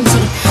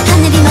불쌍했는지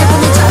하늘이 날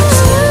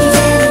보내줬지.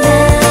 이제는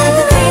나도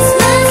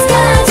크리스마스가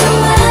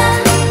좋아.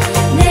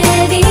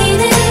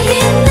 내리는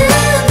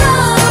흰눈도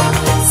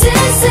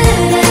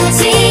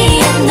쓸쓸하지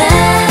않아.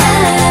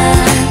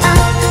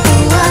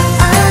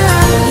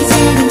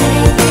 이제는 내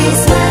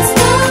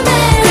크리스마스도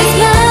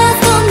메리야.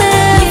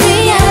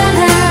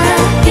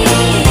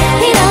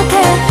 이렇게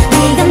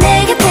네가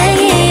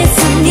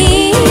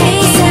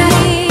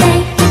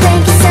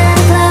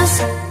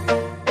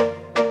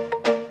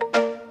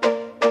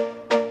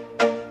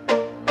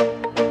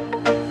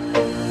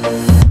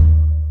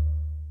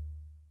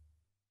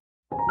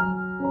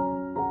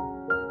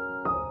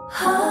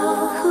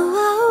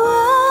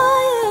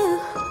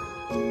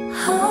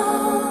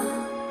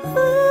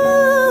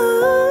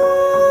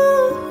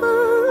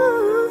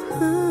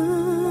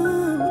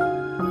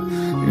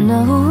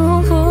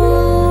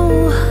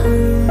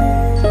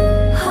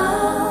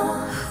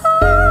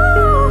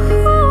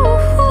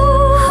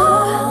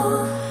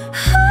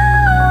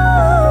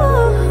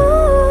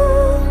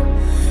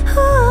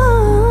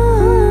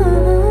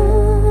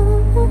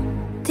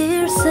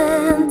Dear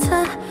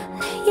Santa,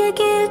 내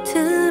얘길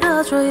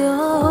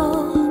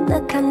들어줘요. 나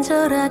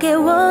간절하게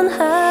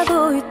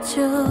원하고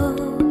있죠.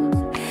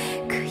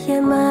 그의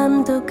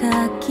맘도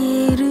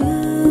같기를.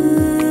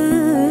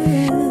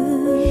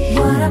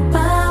 What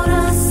about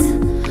us?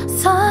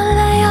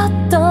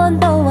 설레었던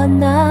너와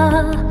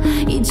나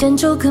이젠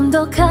조금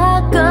더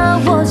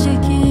가까워지길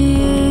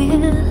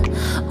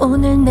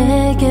오늘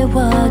내게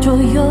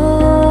와줘요.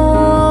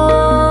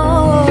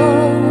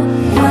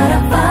 What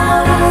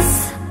about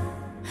us?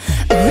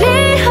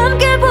 우리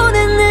함께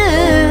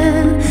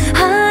보내는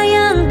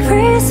하얀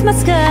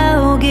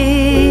크리스마스가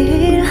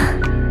오길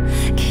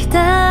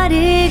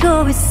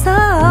기다리고 있어.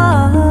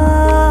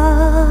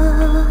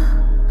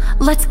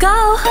 Let's go.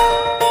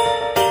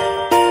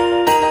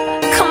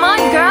 Come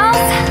on, girls.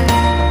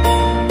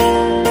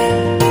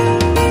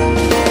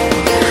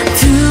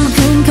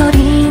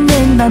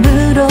 두근거리는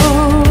맘으로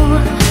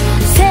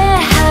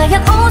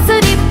새하얀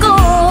옷을 입고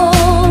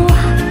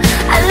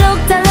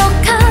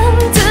알록달록한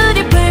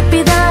둘이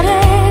불빛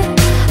아래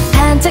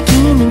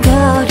반짝이는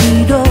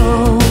거리로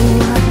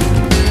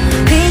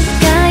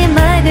귓가에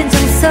맑은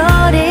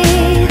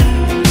종소리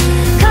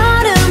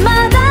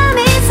걸음마다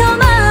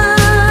미소만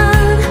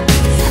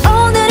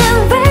오늘은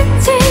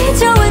왠지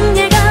좋은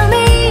예감이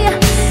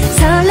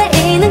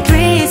설레이는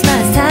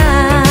크리스마스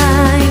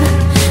타임.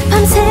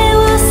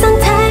 밤새워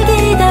산타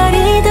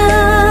기다리던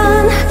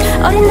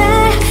어린 날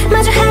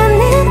마주한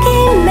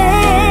느낌에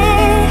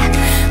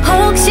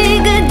혹시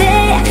그대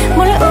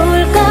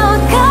몰려올 것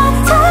같아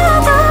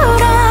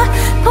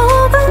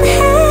돌아보곤 해.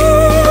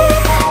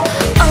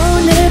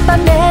 오늘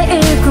밤 내일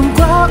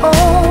꿈꿔온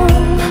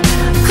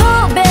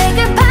고백을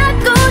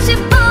받고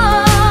싶어.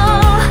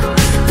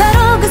 바로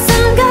그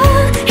순간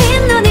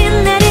흰눈이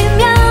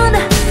내리면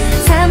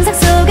상상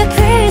속의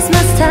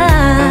크리스마스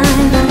타임.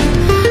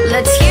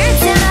 Let's hear it,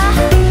 Santa.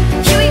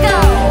 Here we go.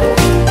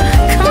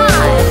 Come on.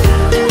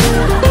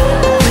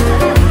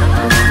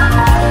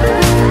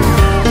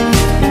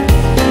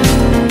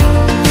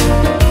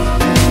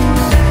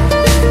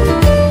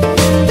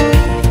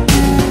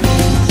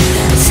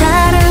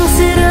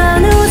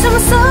 사랑스러운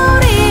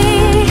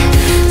웃음소리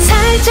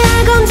살짝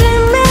얹은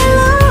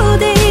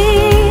멜로디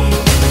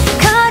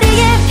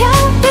거리에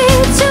별빛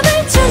춤을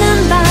추는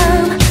밤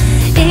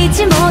잊지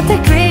못할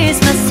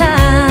크리스마스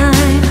타임.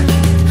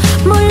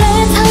 몰래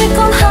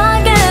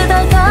달콤하게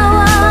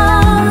다가와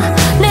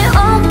내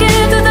어깨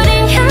두드린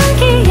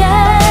향기에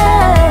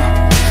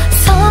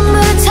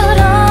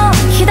선물처럼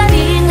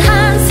기다린 한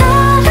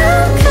사람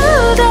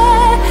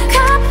그대가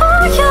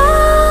보여.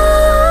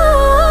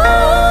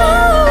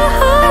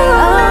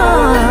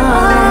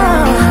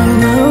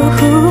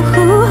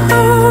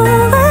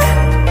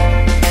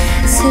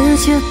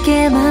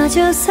 수줍게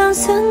마주선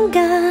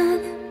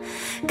순간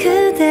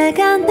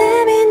그대가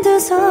내민 두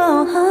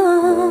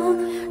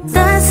손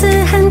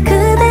따스한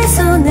그대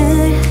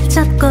손을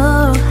잡고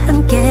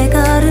함께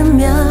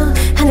걸으며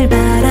하늘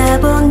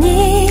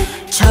바라보니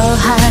저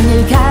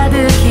하늘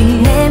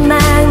가득히 내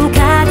맘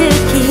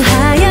가득히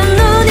하얀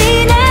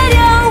눈이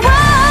내려와.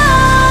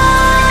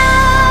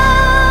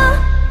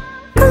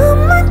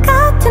 꿈만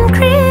같은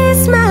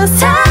크리스마스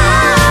타임.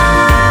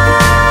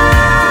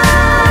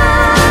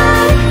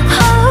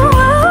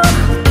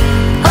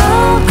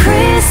 Oh,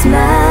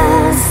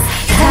 Christmas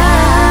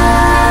time.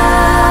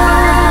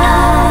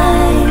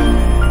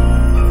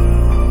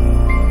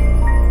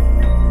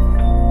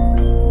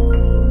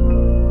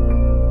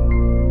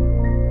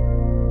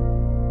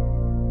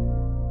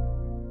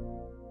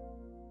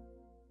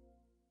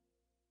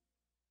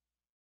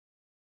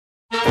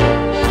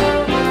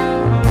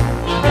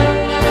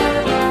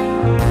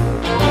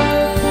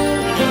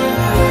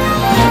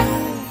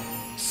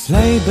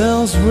 Sleigh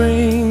bells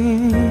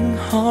ring,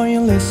 are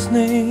you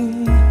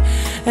listening?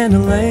 And the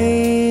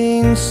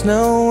lane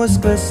snow is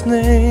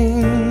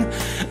glistening.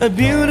 A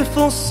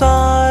beautiful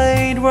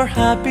sight, we're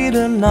happy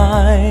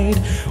tonight,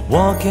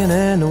 walking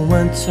in a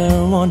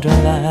winter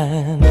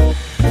wonderland.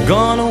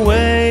 Gone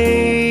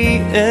away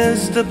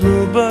is the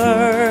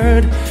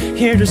bluebird,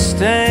 here to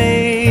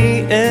stay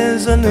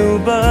is a new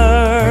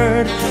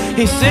bird.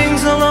 He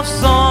sings a love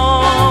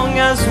song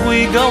as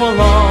we go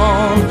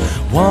along,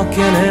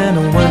 walking in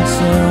a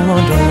winter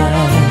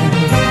wonderland.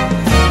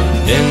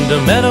 In the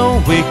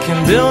meadow we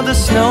can build a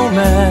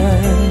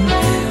snowman,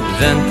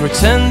 then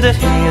pretend that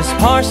he is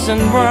Parson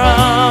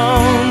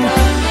Brown.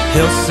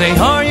 He'll say,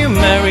 are you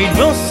married?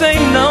 We'll say,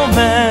 no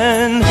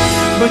man,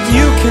 but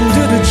you can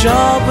do the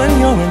job when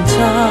you're in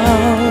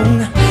town.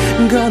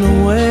 Gone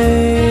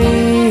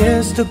away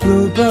is the the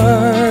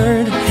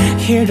bluebird,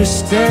 here to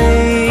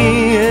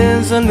stay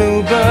is a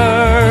new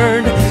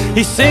bird.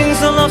 He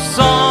sings a love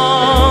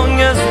song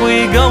as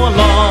we go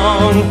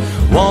along,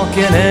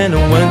 walking in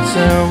a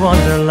winter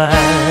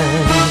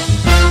wonderland.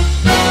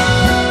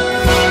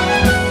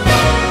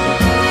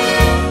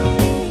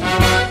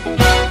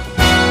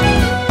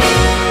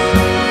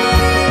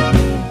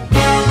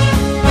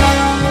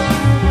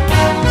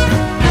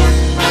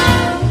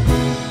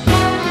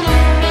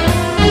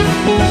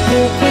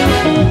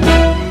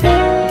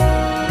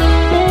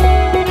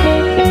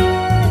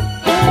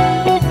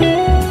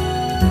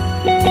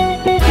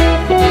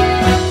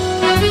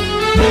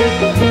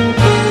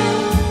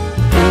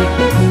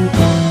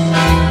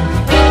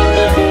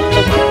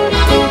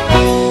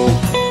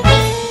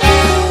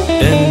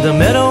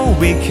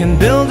 Can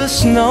build a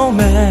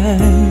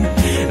snowman,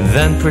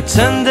 then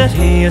pretend that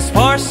he is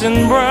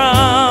Parson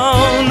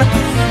Brown.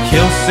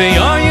 He'll say,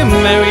 are you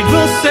married?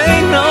 We'll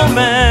say, no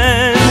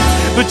man,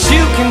 but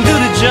you can do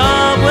the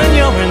job when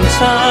you're in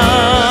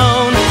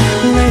town.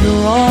 Later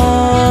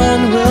on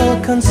we'll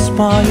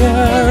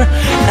conspire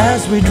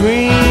as we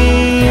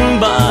dream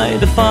by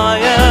the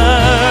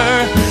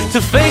fire, to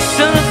face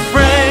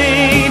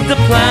unafraid the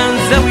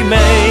plans that we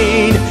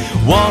made,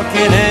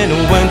 walking in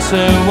a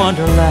winter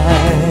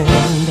wonderland.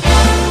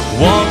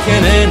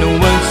 Walking in a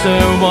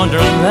winter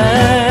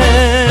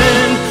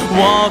wonderland.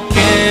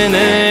 Walking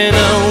in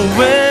a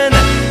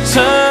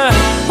winter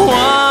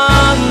wonderland.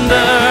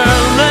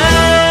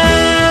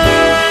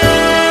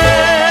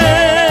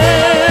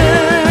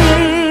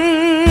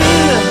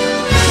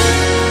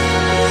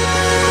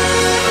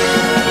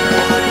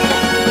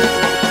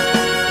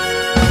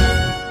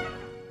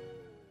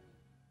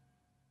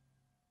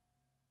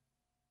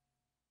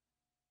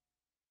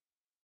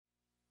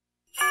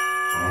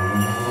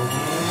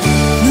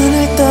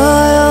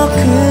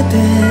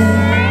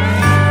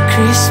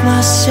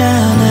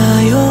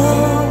 크리스마스잖아요.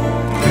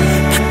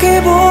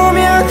 밖에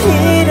보면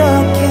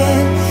이렇게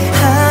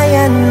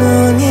하얀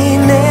눈이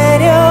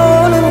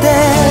내려오는데,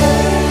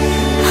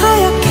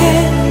 하얗게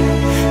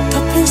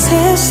덮인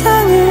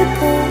세상을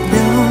보면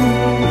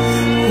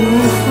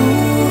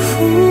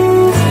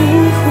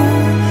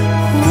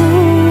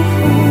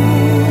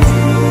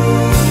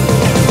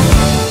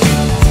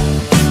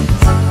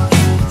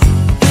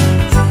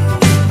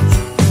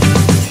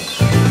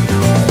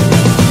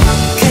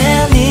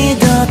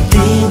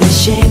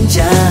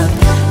심장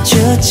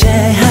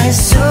주체할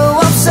수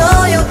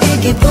없어요 이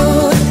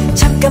기분.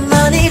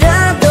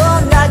 잠깐만이라도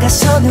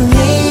나가서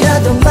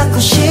눈이라도 맞고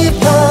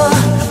싶어.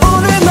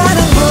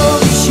 오늘만은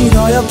보기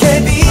싫어요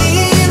케빈.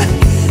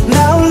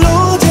 나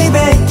홀로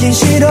집에 있긴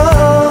싫어.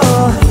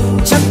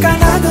 잠깐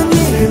하던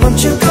일을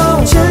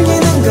멈추고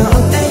즐기는 거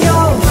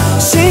어때요?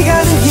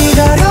 시간을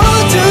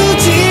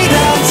기다려두지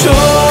않죠.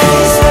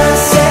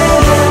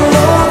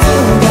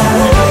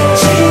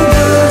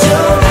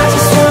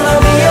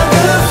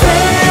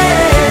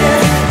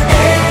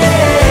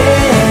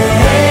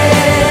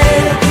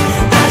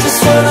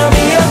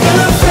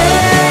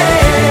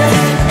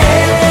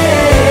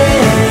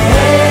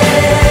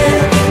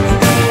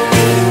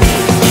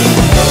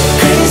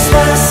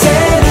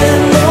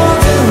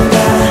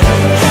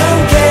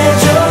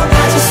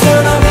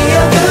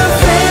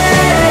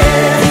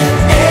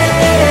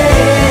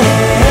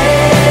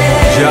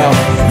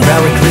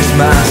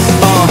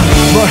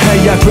 뭘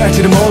해야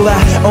될지를 몰라.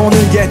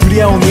 오늘의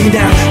두려운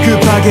이날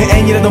급하게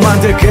애니라도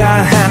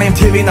만들까. 하나님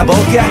TV나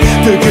볼까.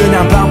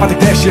 뜨끈한 밤바닥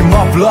대신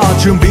머플러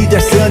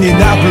준비됐으니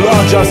나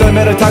불러줘.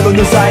 썰매를 타고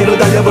눈 사이로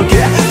달려볼게.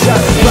 자,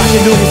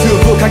 밖에 눈이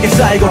수북하게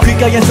쌓이고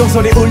귓가엔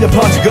송소리 울려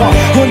퍼지고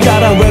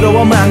혼자란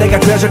외로움만 내가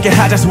되줄게.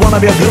 I just wanna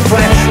be a good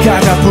friend.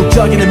 가장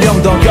북적이는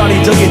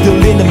명동거리 저기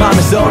들리는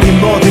맘의 소리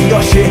모든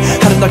것이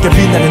하늘 넓게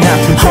빛나는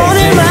after day.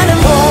 오늘만은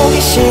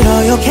보기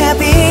싫어요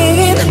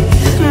케빈.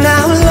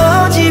 나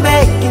홀로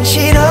집에 있긴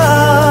싫어.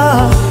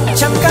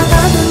 잠깐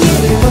하던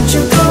일을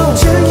멈추고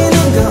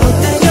즐기는 거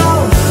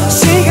어때요?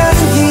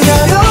 시간은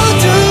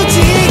기다려두지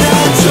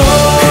않죠.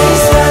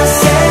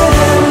 크리스마스에는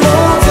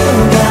모두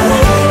다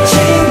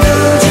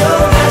친구죠.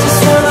 I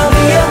just wanna be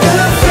a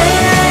good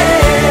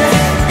friend.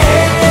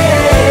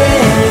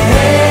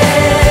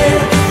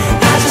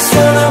 I just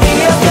wanna be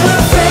a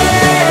good friend.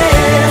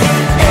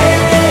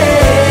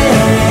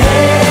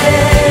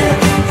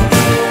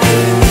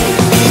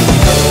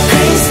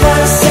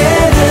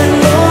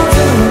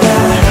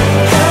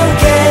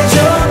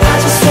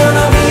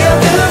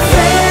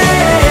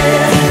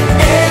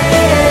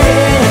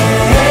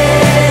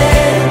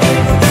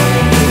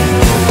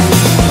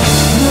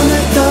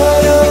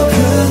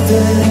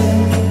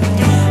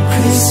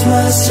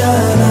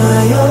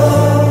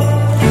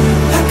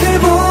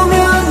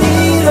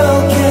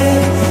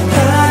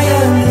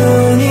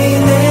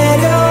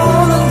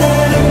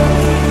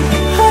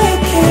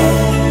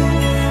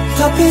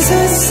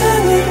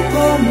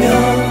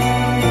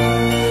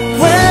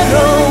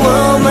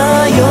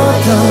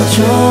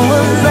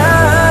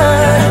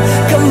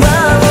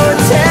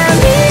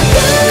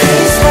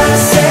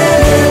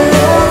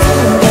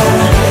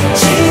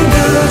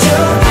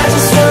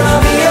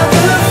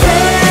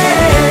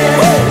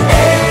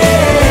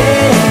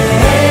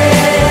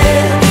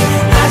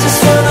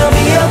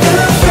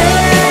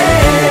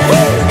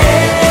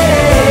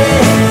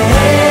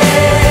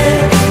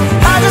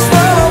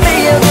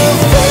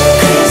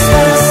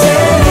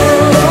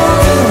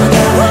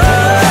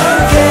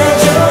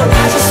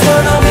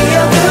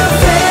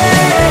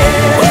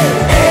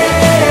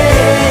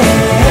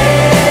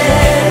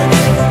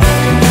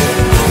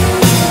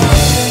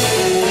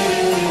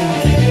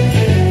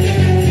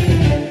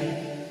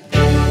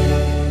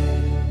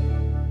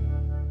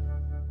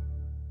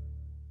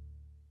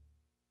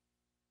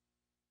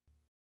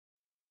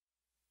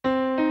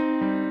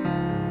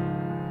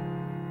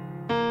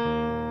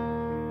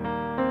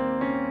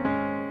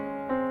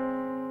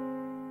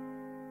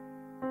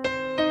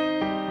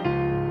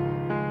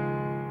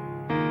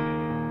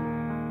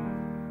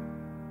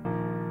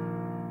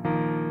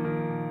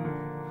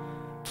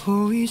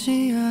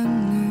 보이지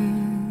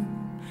않는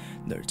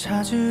널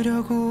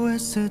찾으려고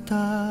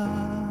애쓰다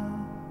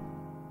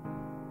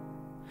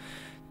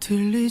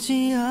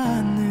들리지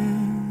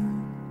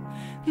않는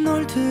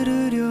널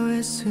들으려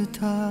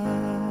애쓰다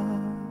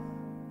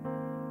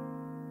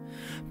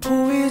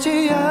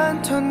보이지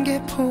않던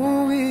게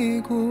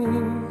보이고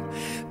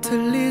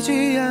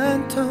들리지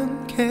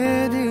않던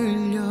게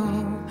들려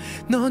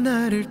너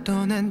나를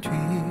떠난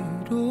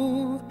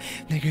뒤로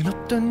내겐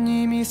없던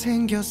힘이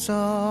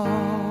생겼어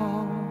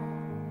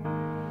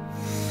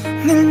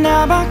늘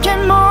나밖에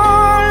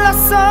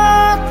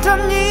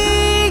몰랐었던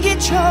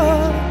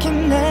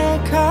이기적인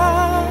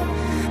내가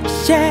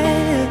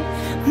yeah.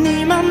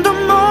 네 맘도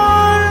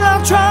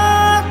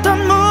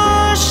몰라줬던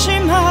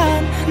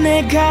무심한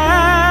내가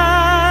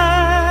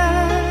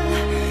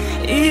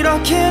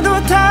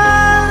이렇게도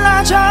달라졌다는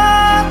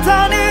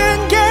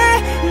게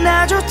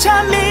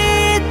나조차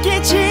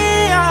믿기지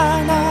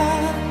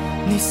않아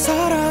네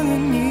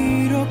사랑은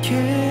이렇게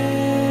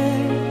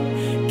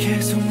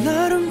계속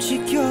날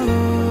움직여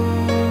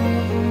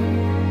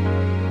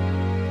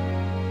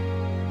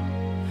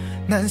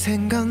난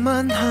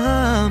생각만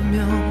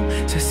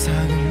하면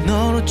세상을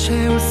너로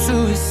채울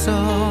수 있어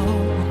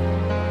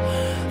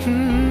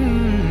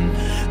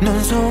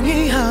넌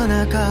송이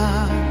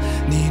하나가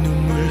네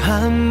눈물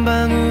한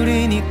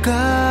방울이니까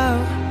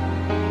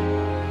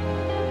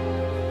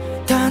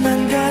단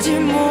한 가지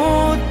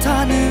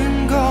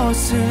못하는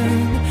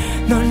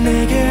것은 널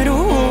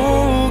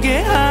내게로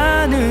오게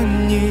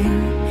하는 일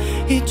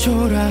이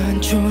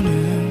초라한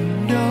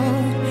초능력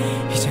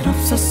이젠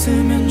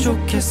없었으면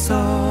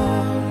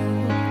좋겠어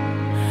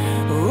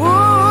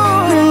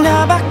늘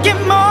나밖에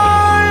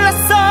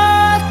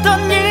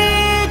몰랐었던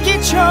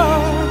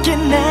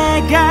이기적인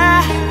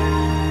내가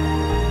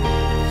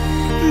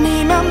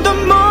네 맘도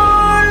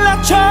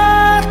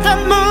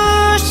몰라줬던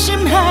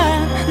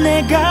무심한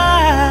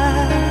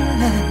내가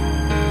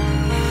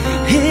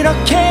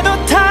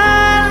이렇게도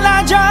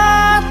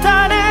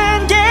달라졌다는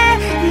게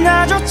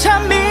나조차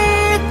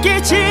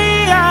믿기지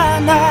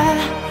않아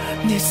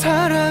네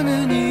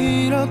사랑은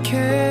이렇게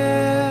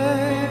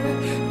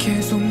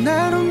계속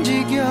날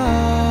움직여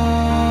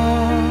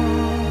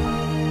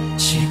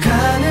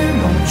시간을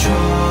멈춰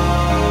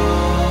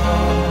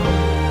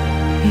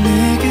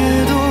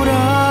내게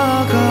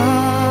돌아가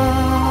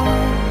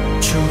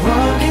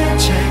추억의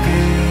책을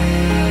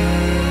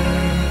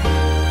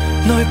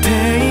너의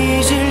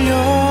페이지를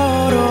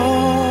열어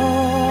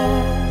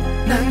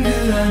난 그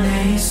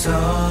안에 있어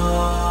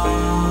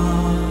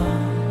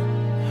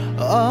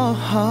너와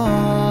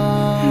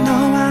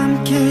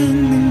함께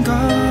있는 것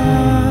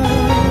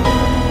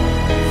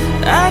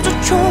아주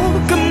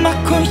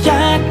조그맣고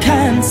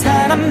약한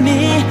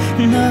사람이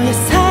너의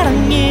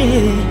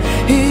사랑이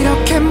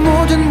이렇게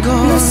모든 것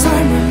내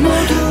삶을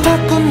모두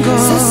바꾼 것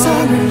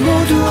세상을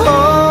모두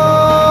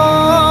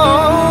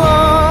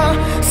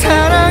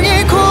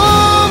사랑이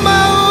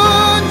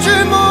고마운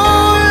줄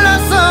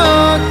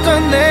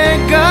몰랐었던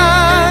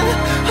내가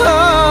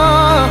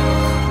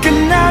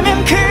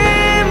끝나면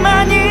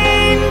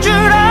그만인 줄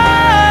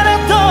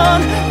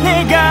알았던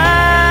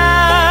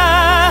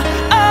내가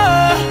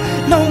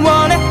너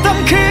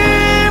원했던 그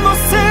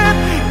모습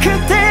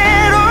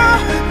그대로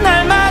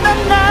날마다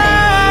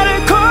나를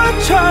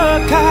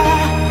고쳐가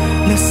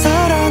내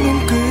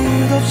사랑은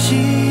끝없이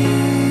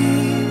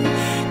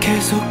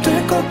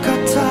계속될 것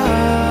같아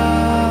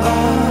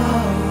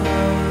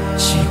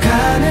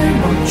시간을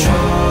멈춰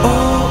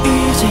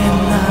이제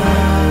난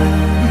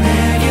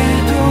내게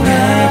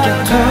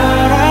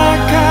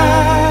돌아가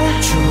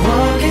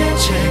추억의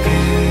책을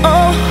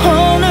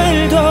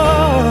오늘도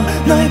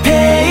너의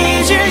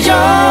페이지를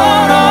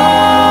열어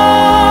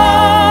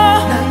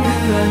난 그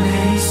안에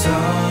있어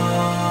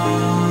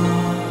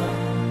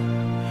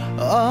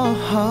그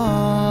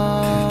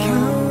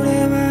겨울에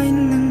와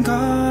있는 것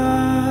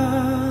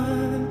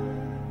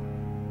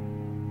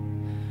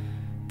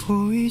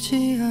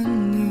보이지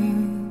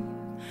않는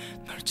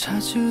널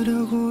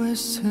찾으려고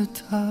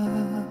애쓰다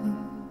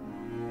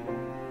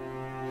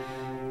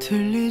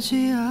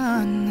들리지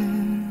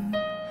않는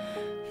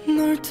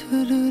널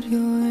들으려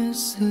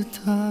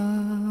애쓰다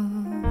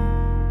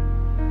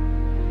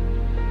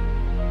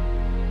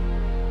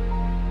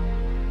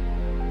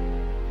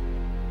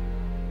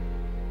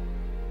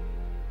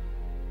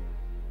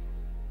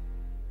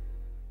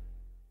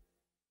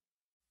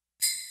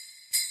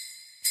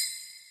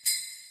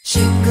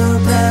Jingle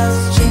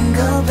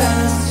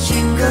bells,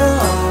 jingle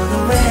all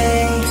the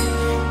way.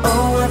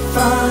 Oh, what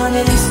fun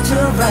it is to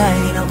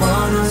ride a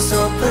one-horse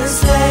open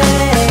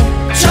sleigh.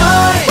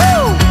 Joy,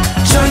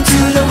 joy to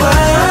the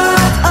world.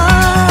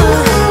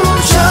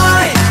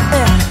 Joy,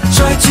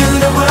 joy to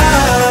the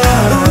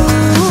world.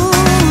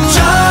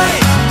 Joy,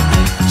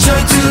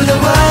 joy to the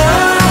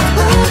world.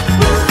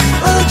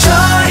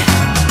 Joy,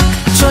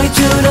 joy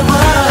to the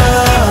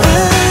world.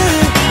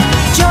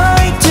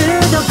 Joy to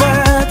the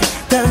world.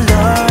 The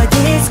Lord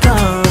is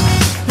come.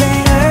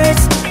 Let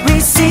earth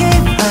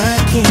receive our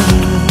King.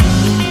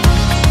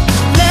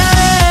 Let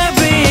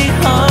every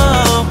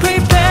home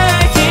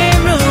prepare Him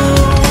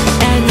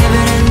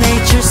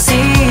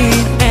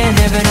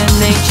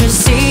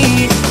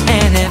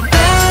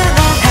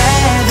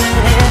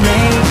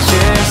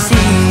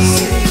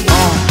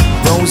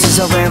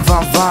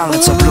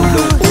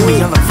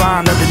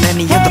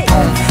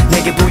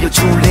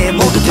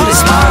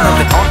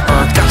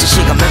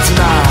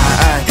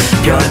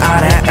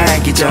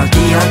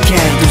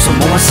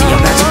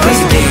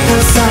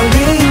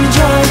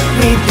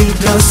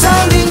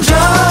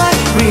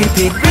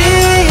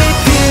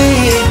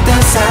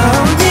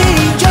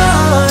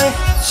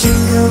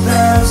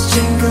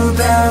jingle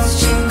bells,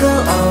 jingle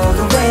all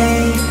the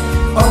way.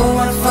 Oh,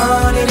 what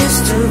fun it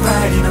is to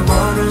ride in a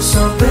one-horse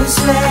open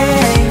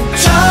sleigh.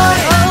 Joy,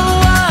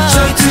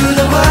 joy to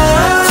the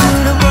world.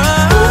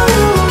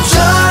 Ooh,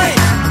 joy,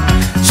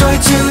 joy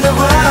to the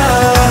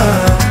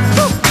world.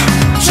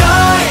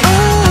 Joy,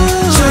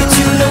 joy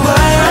to the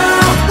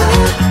world.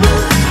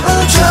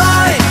 Ooh,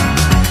 joy,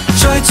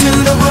 joy to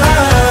the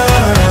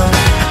world.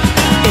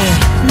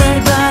 날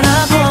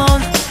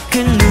바라본 그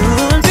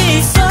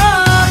눈빛 속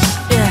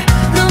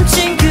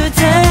넘친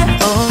그대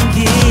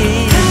온기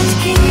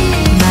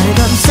나를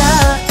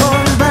감싸온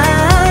밤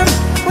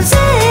온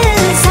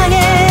세상에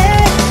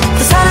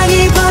더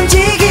사랑이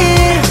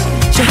번지길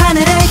저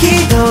하늘에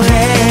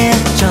기도해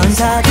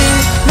전사들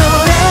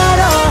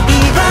노래로 이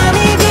밤이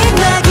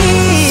빛나길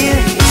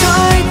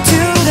Joy to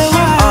the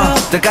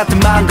world 똑같은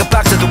마음과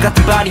박자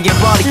똑같은 발이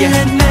해버리게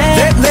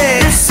Let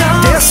their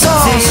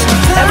songs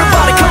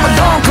Everybody come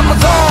along, come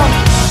along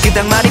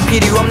그닥 말이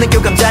필요 없는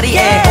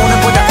교감자리에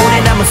오늘보다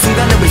오래 남은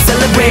순간을 we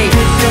celebrate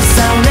Repeat the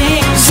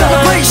sounding joy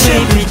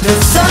Celebration Repeat the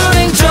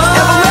sounding joy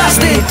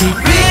Everlasting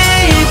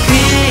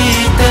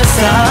Repeat the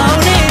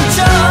sounding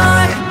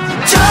joy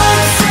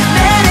Joy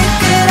날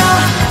이끌어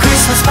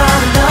Christmas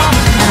밤은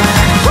너무나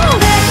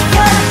내게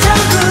여름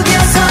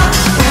전국에서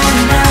우리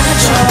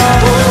나눠줘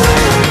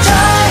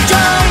Joy,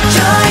 joy,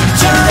 joy,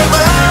 joy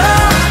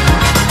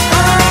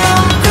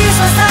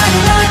Christmas time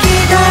널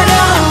기다려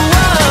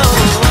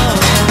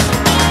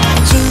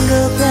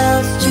Jingle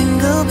bells,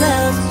 jingle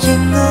bells,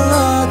 jingle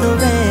all the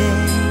way.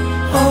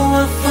 Oh,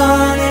 what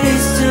fun it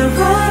is to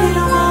ride in a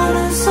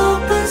one-horse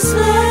open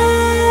sleigh.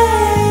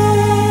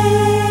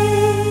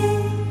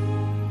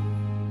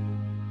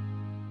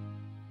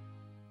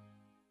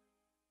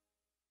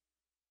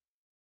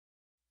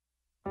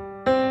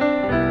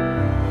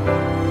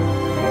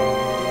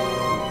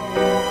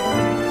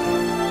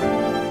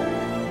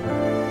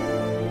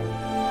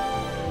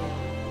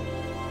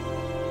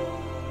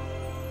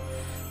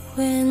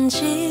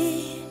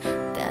 왠지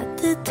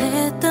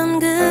따뜻했던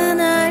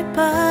그날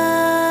밤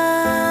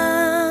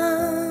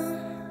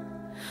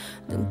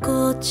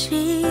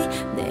눈꽃이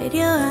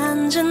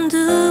내려앉은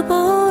두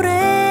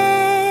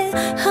볼에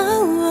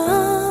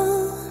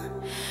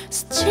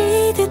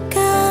스치듯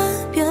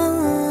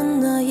가벼운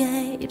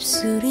너의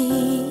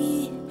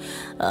입술이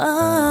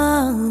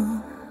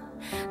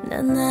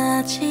난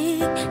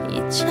아직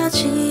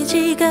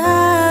잊혀지지가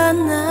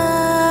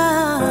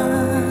않아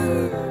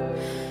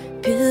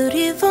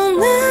Beautiful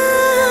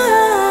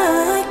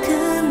night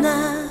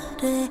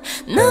그날의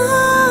널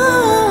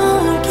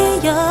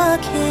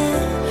기억해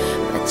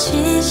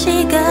마치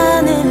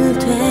시간을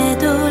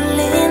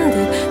되돌린 듯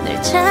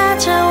널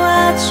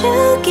찾아와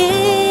주길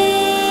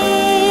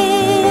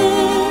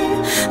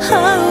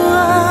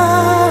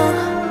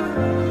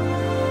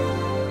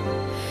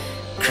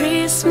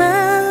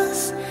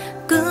Christmas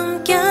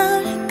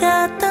꿈결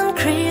같던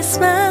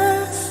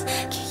Christmas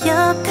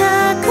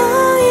기억하고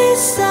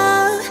있어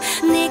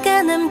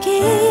네가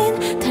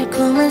남긴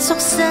달콤한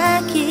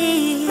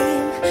속삭임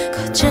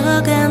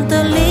커져간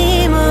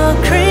떨림 Oh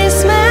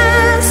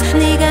Christmas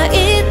네가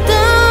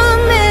있던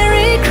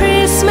Merry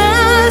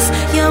Christmas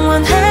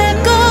영원할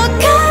것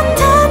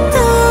같았던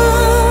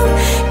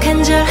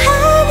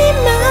간절한 이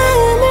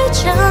마음을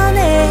전해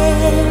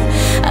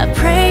I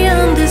pray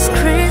on this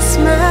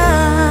Christmas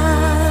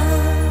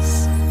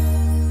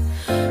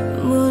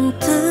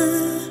문득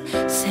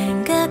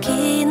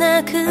생각이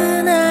나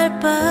그날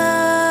밤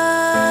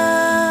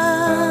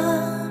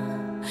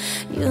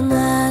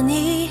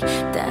유난히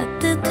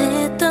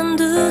따뜻했던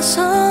두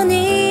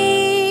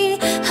손이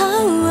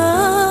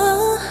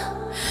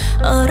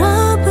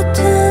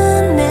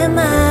얼어붙은 내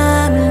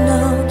맘을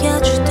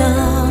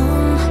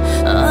녹여주던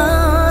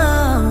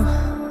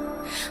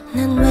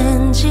난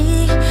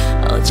왠지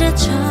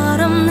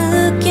어제처럼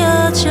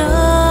느껴져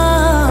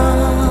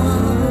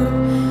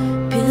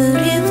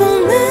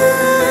Beautiful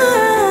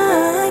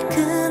night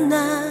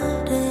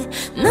그날의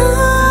널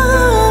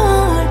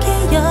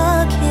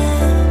기억해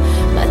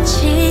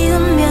마치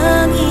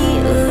운명이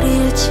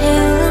우릴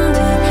채운 듯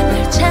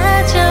널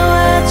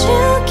찾아와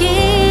주길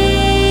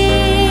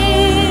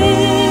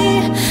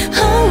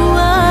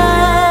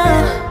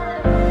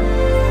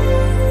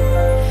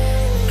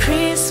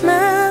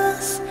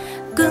Christmas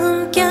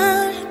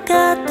꿈결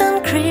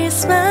같던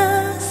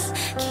Christmas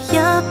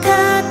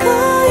기억하고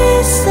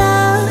있어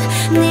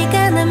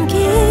네가 남긴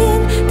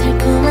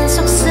달콤한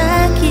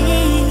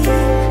속삭임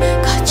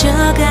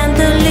커져간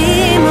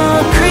떨림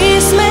Oh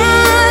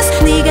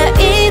Christmas 네가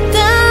있던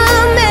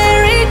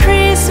Merry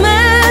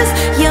Christmas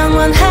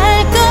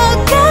영원할 것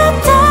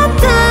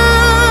같았던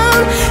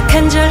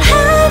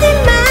간절한 이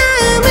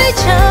마음을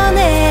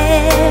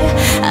전해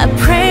I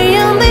pray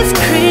on this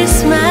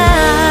Christmas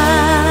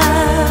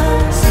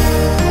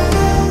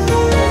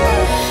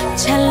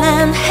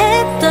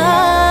찬란했던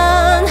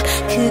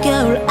그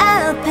겨울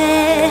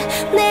앞에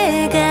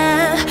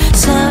내가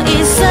서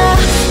있어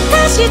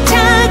다시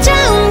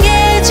찾아온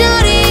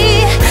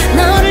계절이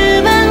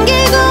너를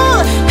반기고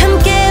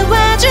함께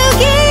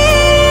와주길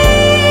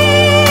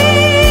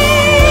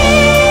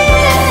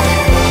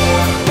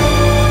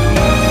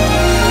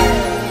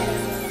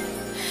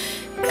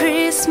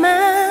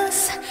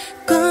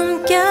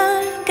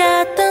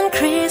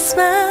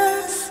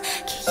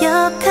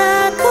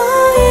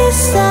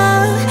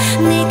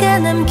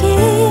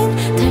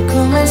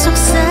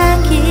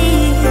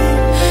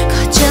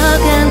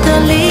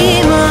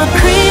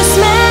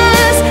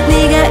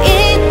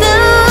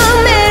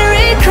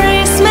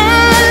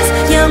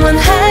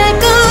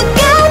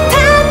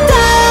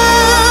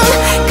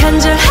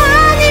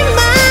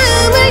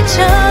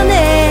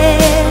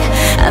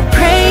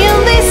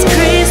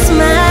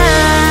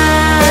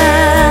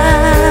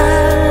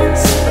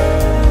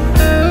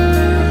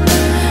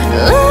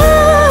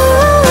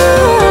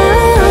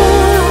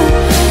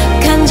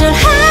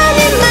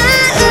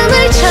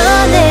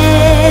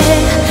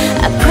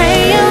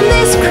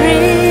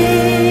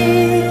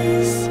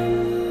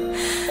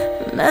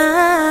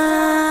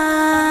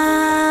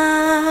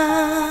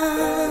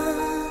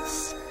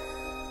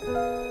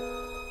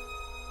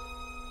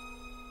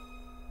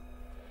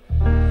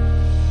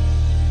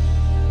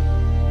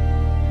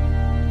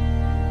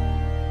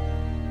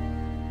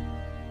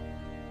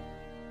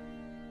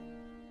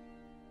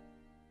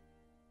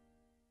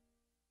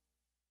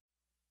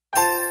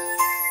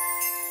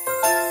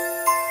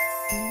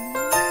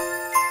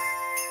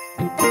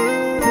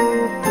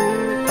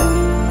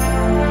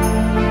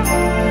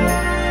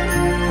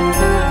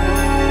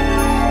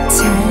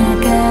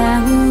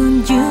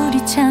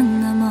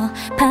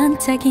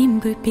반짝인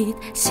불빛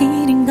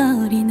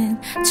시린거리는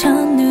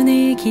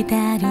첫눈을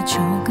기다려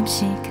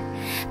조금씩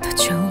또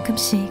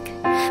조금씩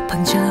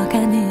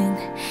번져가는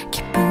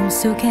기쁨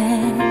속에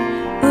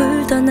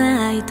울던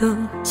아이도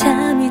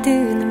잠이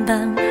드는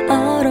밤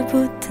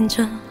얼어붙은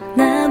저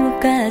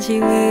나뭇가지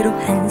위로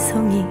한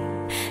송이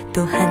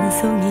또 한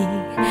송이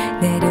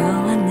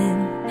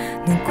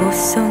내려앉는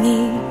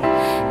눈꽃송이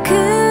그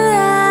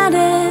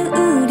아래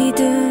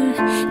우리들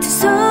두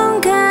손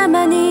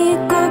가만히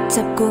꼭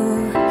잡고